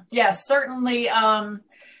 Mm-hmm. Yes, certainly.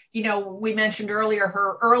 You know, we mentioned earlier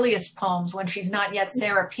her earliest poems when she's not yet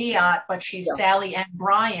Sarah Piatt, but she's Sally Ann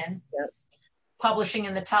Bryan, publishing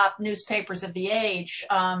in the top newspapers of the age.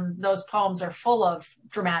 Those poems are full of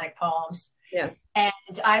dramatic poems. Yes. And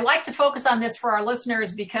I like to focus on this for our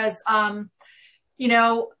listeners because, you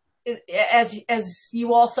know, as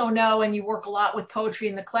you also know, and you work a lot with poetry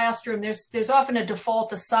in the classroom, there's often a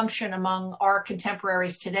default assumption among our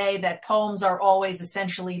contemporaries today that poems are always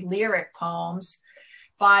essentially lyric poems.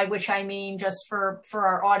 by which I mean, just for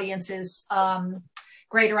our audience's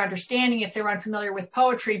greater understanding, if they're unfamiliar with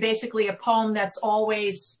poetry, basically a poem that's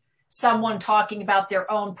always someone talking about their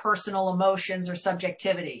own personal emotions or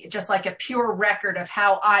subjectivity, just like a pure record of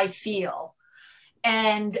how I feel.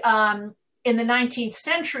 And in the 19th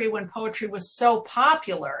century, when poetry was so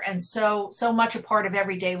popular and so much a part of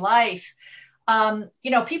everyday life,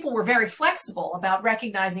 people were very flexible about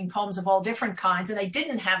recognizing poems of all different kinds, and they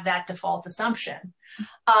didn't have that default assumption.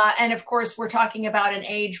 And of course, we're talking about an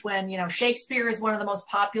age when, Shakespeare is one of the most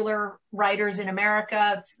popular writers in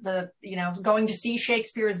America. Going to see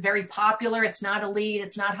Shakespeare is very popular. It's not elite,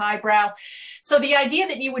 it's not highbrow. So the idea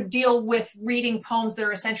that you would deal with reading poems that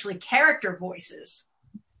are essentially character voices,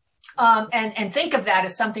 and think of that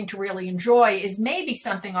as something to really enjoy, is maybe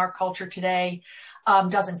something our culture today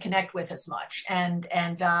doesn't connect with as much. And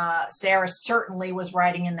Sarah certainly was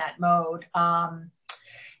writing in that mode.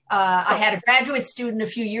 I had a graduate student a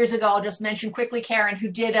few years ago, I'll just mention quickly, Karen, who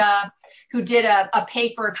did a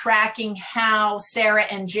paper tracking how Sarah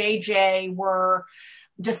and JJ were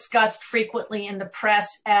discussed frequently in the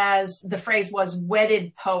press as, the phrase was,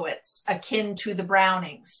 wedded poets, akin to the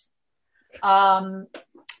Brownings.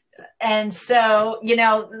 And so,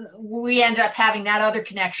 we end up having that other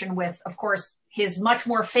connection with, of course, his much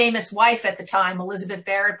more famous wife at the time, Elizabeth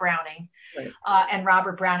Barrett Browning, right, and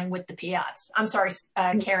Robert Browning with the Piats. I'm sorry,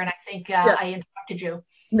 Karen, I think yes, I interrupted you.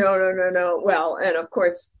 No. Well, and of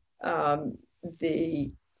course,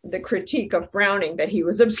 the critique of Browning that he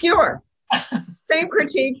was obscure. Same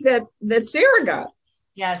critique that Sarah got.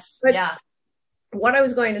 Yes, but yeah. What I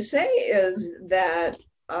was going to say is that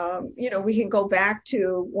we can go back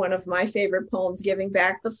to one of my favorite poems, Giving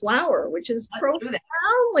Back the Flower, which is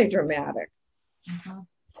profoundly dramatic,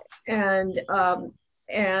 and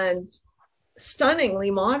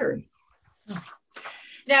stunningly modern.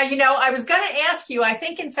 Now, I was going to ask you, I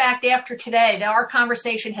think, in fact, after today, that our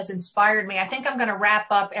conversation has inspired me. I think I'm going to wrap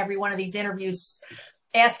up every one of these interviews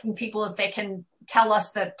asking people if they can tell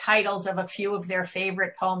us the titles of a few of their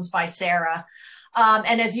favorite poems by Sarah.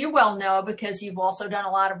 And as you well know, because you've also done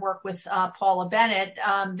a lot of work with Paula Bennett,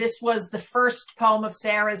 this was the first poem of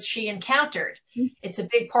Sarah's she encountered. It's a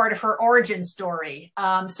big part of her origin story.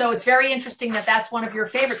 So it's very interesting that that's one of your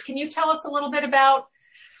favorites. Can you tell us a little bit about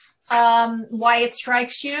why it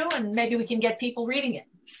strikes you, and maybe we can get people reading it?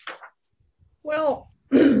 Well,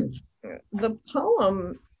 the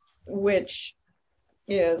poem, which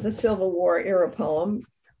is a Civil War era poem,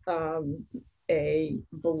 a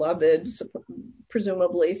beloved,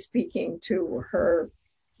 presumably speaking to her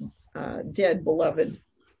dead beloved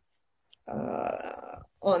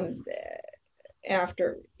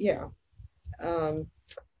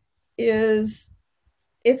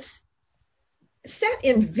it's set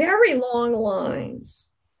in very long lines.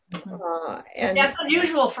 And that's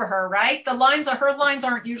unusual for her, right? Her lines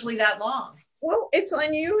aren't usually that long. Well, it's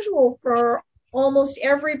unusual for almost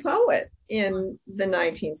every poet in the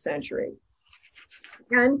 19th century.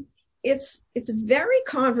 And it's very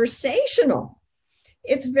conversational.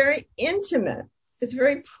 It's very intimate. It's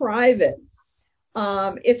very private.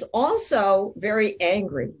 It's also very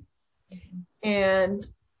angry. And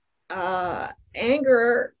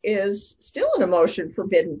anger is still an emotion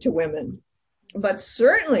forbidden to women. But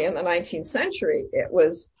certainly in the 19th century, it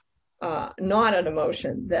was not an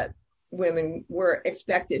emotion that women were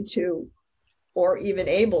expected to or even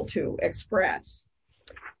able to express.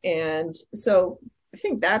 And so I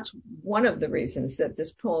think that's one of the reasons that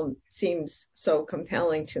this poem seems so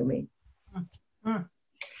compelling to me.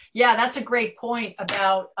 Yeah, that's a great point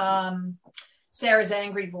about Sarah's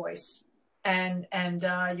angry voice. And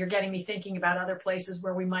you're getting me thinking about other places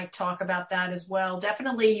where we might talk about that as well.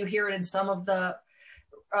 Definitely you hear it in some of the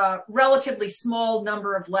relatively small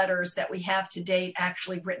number of letters that we have to date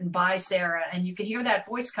actually written by Sarah. And you can hear that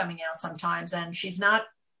voice coming out sometimes, and she's not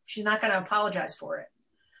going to apologize for it.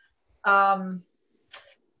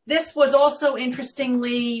 This was also,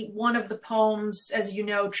 interestingly, one of the poems, as you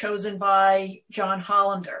know, chosen by John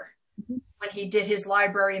Hollander when he did his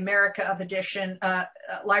Library of America edition of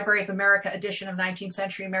 19th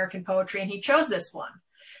century American poetry, and he chose this one.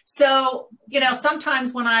 So,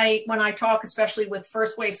 sometimes when I talk, especially with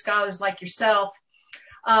first wave scholars like yourself,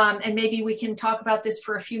 and maybe we can talk about this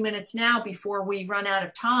for a few minutes now before we run out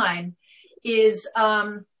of time, is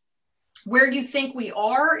where you think we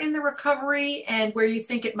are in the recovery and where you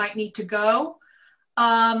think it might need to go.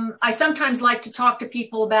 I sometimes like to talk to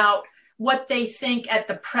people about what they think at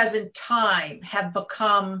the present time have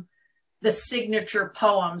become the signature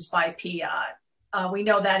poems by Piat. We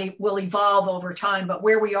know that it will evolve over time, but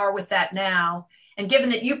where we are with that now, And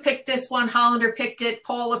given that you picked this one, Hollander picked it,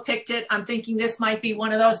 Paula picked it, I'm thinking this might be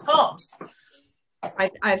one of those poems.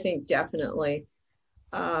 I think definitely.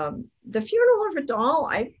 The Funeral of a Doll,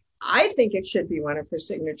 I think it should be one of her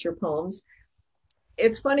signature poems.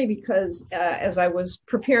 It's funny because as I was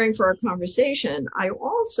preparing for our conversation, I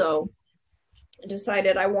also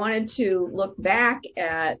decided I wanted to look back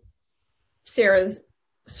at Sarah's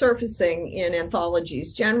surfacing in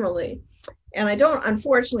anthologies generally. And I don't,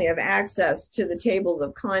 unfortunately, have access to the tables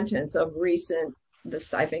of contents of recent,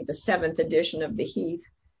 I think the 7th edition of the Heath.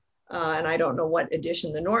 And I don't know what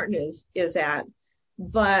edition the Norton is at.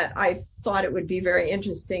 But I thought it would be very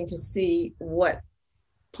interesting to see what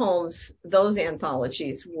poems those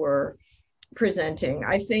anthologies were presenting.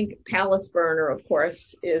 I think Palace Burner, of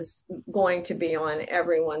course, is going to be on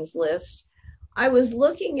everyone's list. I was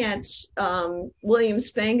looking at William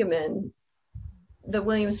Spangeman, the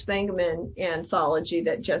William Spangeman anthology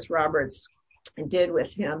that Jess Roberts did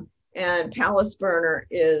with him. And Palace Burner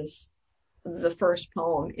is the first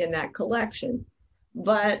poem in that collection.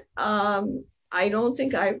 But I don't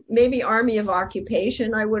think maybe Army of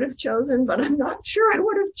Occupation I would have chosen, but I'm not sure I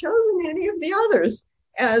would have chosen any of the others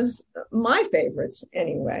as my favorites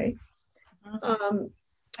anyway.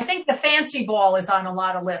 I think the Fancy Ball is on a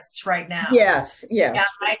lot of lists right now. Yes. Yeah,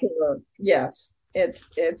 Sure. Yes,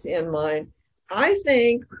 it's in mine. I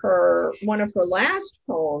think one of her last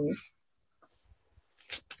poems,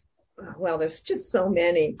 well, there's just so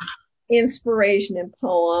many. Inspiration in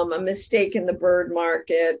Poem, A Mistake in the Bird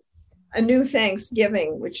Market, A New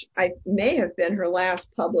Thanksgiving, which I may have been her last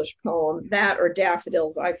published poem, that or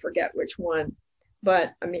Daffodils, I forget which one.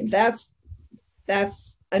 But I mean, that's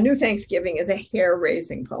A New Thanksgiving is a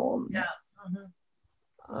hair-raising poem. Yeah.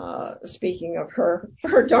 Speaking of her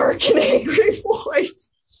dark and angry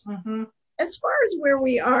voice. As far as where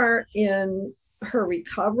we are in her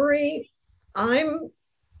recovery, I'm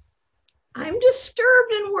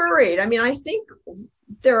disturbed and worried. I mean, I think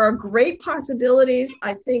there are great possibilities.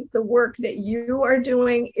 I think the work that you are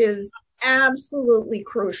doing is absolutely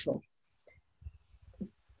crucial.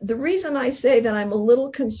 The reason I say that I'm a little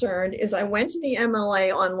concerned is I went to the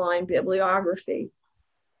MLA online bibliography,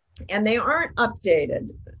 and they aren't updated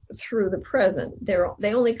through the present.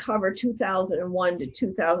 They only cover 2001 to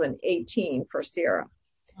 2018 for Sarah.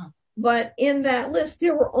 But in that list,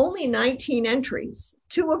 there were only 19 entries,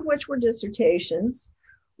 2 of which were dissertations,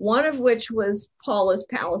 1 of which was Paula's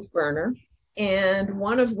Palace Burner, and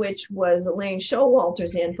 1 of which was Elaine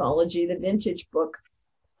Showalter's anthology, The Vintage Book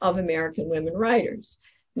of American Women Writers.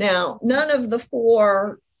 Now, none of the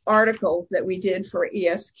 4 articles that we did for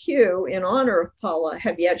ESQ in honor of Paula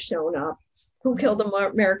have yet shown up. Who Killed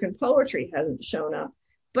American Poetry hasn't shown up.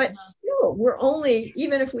 But still, we're only,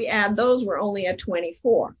 even if we add those, we're only at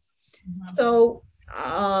 24. So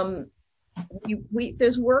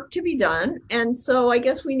there's work to be done. And so I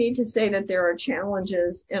guess we need to say that there are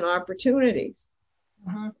challenges and opportunities.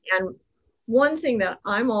 And one thing that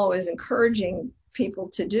I'm always encouraging people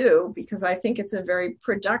to do, because I think it's a very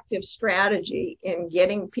productive strategy in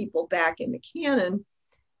getting people back in the canon,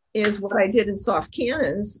 is what I did in Soft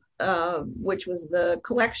Canons, which was the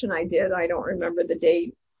collection I did. I don't remember the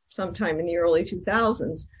date, sometime in the early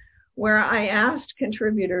 2000s, where I asked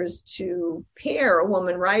contributors to pair a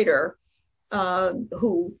woman writer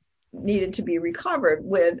who needed to be recovered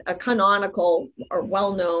with a canonical or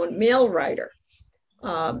well-known male writer.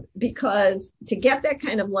 Because to get that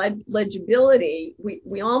kind of legibility,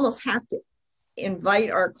 we almost have to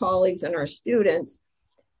invite our colleagues and our students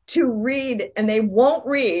to read, and they won't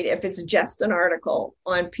read if it's just an article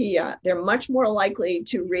on Piatt. They're much more likely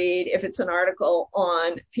to read if it's an article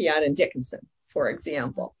on Piatt and Dickinson, for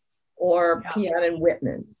example, or Piatt and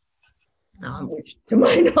Whitman, which to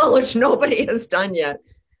my knowledge, nobody has done yet.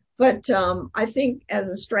 But I think as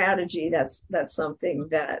a strategy, that's something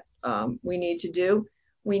that we need to do.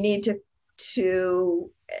 We need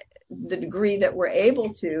to the degree that we're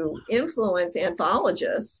able to influence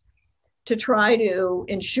anthologists to try to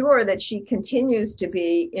ensure that she continues to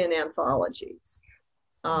be in anthologies.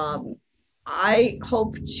 I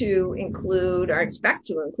hope to include, or expect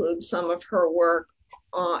to include, some of her work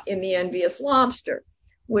in The Envious Lobster,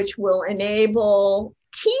 which will enable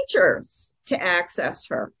teachers to access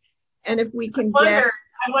her. And if we can I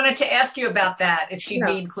wanted to ask you about that, if she'd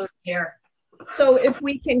be included here. So if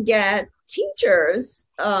we can get teachers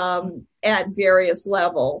at various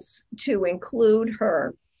levels to include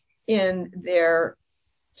her in their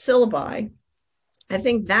syllabi, I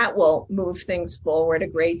think that will move things forward a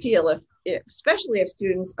great deal, especially if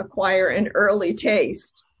students acquire an early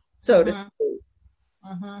taste, so to speak.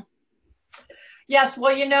 Yes,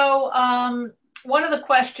 well, one of the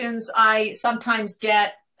questions I sometimes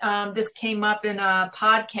get, this came up in a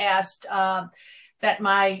podcast that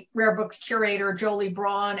my rare books curator, Jolie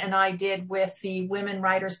Braun, and I did with the Women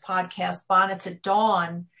Writers podcast, Bonnets at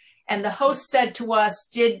Dawn. And the host said to us,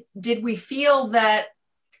 did we feel that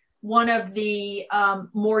one of the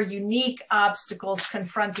more unique obstacles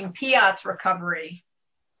confronting Piat's recovery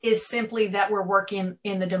is simply that we're working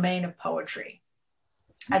in the domain of poetry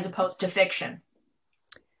as opposed to fiction?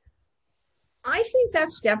 I think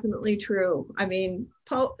that's definitely true. I mean,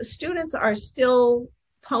 students are still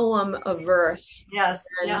poem averse. Yes.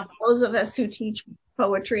 And yeah. those of us who teach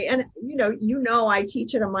poetry, and I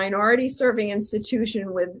teach at a minority serving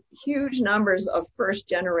institution with huge numbers of first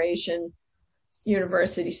generation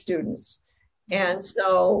university students. And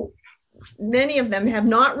so many of them have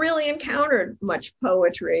not really encountered much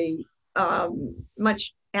poetry,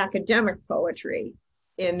 much academic poetry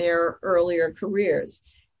in their earlier careers.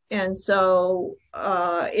 And so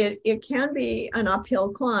it can be an uphill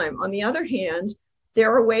climb. On the other hand,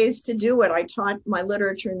 there are ways to do it. I taught my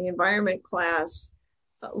literature in the environment class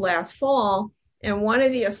last fall, and one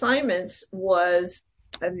of the assignments was,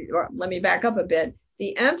 let me back up a bit,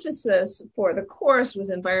 the emphasis for the course was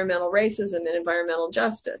environmental racism and environmental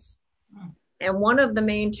justice. And one of the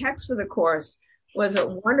main texts for the course was a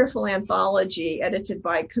wonderful anthology edited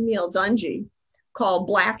by Camille Dungy called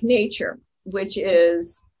Black Nature, which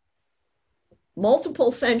is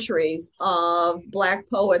multiple centuries of Black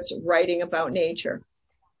poets writing about nature.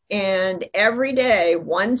 And every day,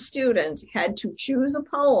 one student had to choose a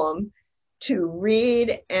poem to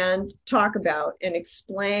read and talk about and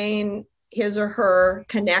explain his or her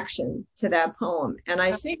connection to that poem. And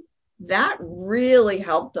I think that really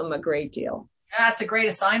helped them a great deal. That's a great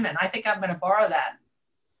assignment. I think I'm going to borrow that.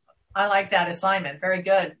 I like that assignment. Very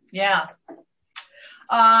good. Yeah.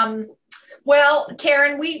 Well,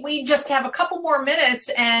 Karen, we just have a couple more minutes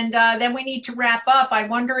and then we need to wrap up. I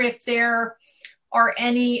wonder if there are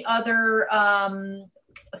any other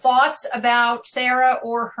thoughts about Sarah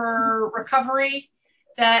or her recovery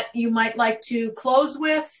that you might like to close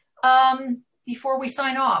with before we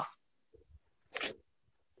sign off.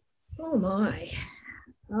 Oh my.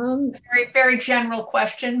 Very, very general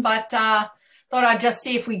question, but thought I'd just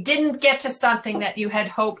see if we didn't get to something that you had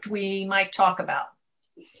hoped we might talk about.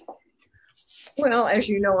 Well, as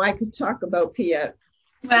you know, I could talk about Piat.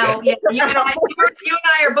 Well, yeah, you and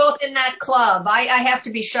I are both in that club. I have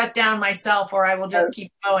to be shut down myself or I will just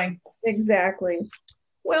keep going. Exactly.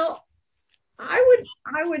 Well, I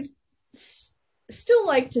would still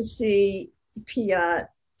like to see Piat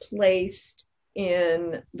placed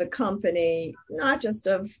in the company, not just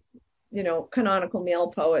of, canonical male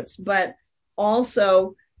poets, but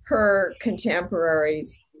also her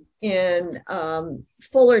contemporaries in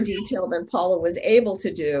fuller detail than Paula was able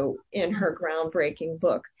to do in her groundbreaking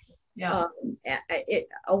book. Yeah.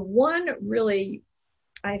 One really,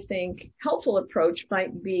 I think, helpful approach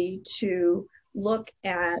might be to look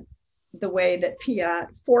at the way that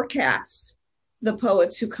Piat forecasts the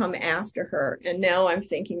poets who come after her. And now I'm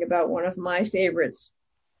thinking about one of my favorites,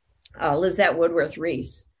 Lizette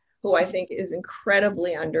Woodworth-Reese, who I think is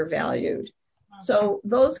incredibly undervalued. So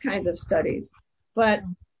those kinds of studies. But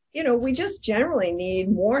we just generally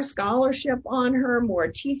need more scholarship on her, more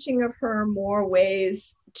teaching of her, more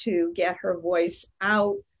ways to get her voice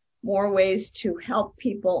out, more ways to help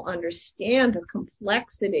people understand the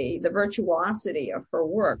complexity, the virtuosity of her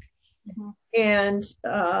work. Mm-hmm. And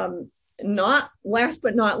not last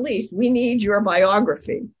but not least, we need your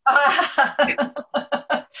biography.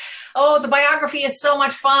 Oh, the biography is so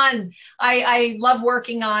much fun. I love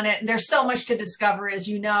working on it. There's so much to discover, as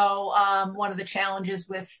you know. One of the challenges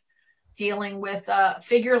with dealing with a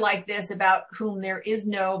figure like this about whom there is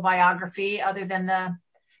no biography other than the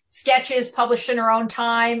sketches published in her own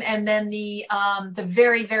time, and then the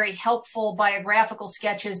very, very helpful biographical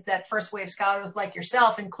sketches that first wave scholars like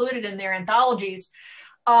yourself included in their anthologies,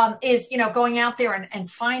 is going out there and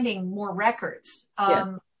finding more records.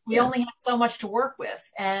 We only have so much to work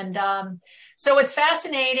with. And so it's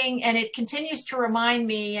fascinating, and it continues to remind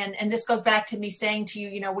me, and this goes back to me saying to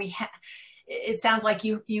you, it sounds like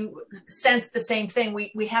you sense the same thing.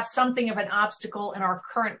 We have something of an obstacle in our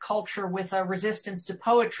current culture with a resistance to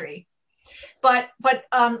poetry. But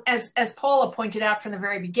as Paula pointed out from the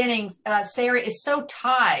very beginning, Sarah is so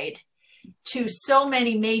tied to so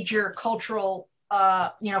many major cultural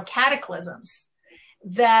cataclysms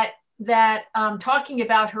that talking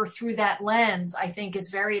about her through that lens, I think, is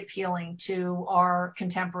very appealing to our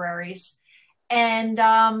contemporaries,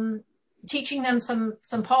 and teaching them some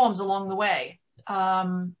poems along the way.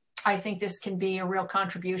 I think this can be a real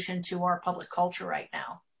contribution to our public culture right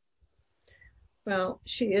now. Well,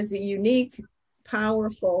 she is a unique,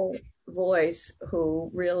 powerful voice who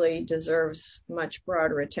really deserves much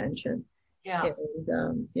broader attention. Yeah.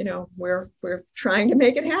 And we're trying to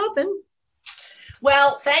make it happen.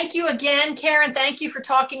 Well, thank you again, Karen. Thank you for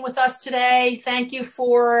talking with us today. Thank you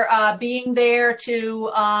for being there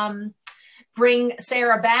to bring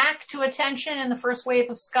Sarah back to attention in the first wave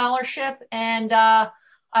of scholarship. And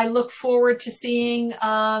I look forward to seeing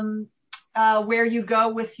where you go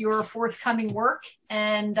with your forthcoming work.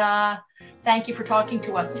 And thank you for talking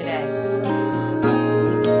to us today.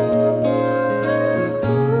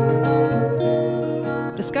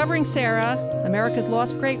 Discovering Sarah, America's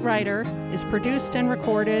Lost Great Writer, is produced and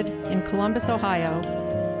recorded in Columbus, Ohio,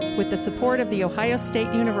 with the support of The Ohio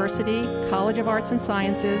State University College of Arts and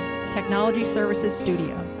Sciences Technology Services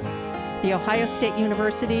Studio, The Ohio State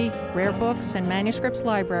University Rare Books and Manuscripts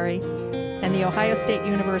Library, and The Ohio State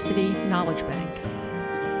University Knowledge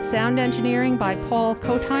Bank. Sound engineering by Paul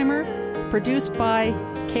Kotheimer, produced by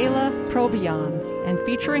Kayla Probian, and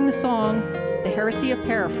featuring the song The Heresy of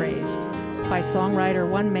Paraphrase by songwriter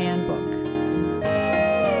One Man Book.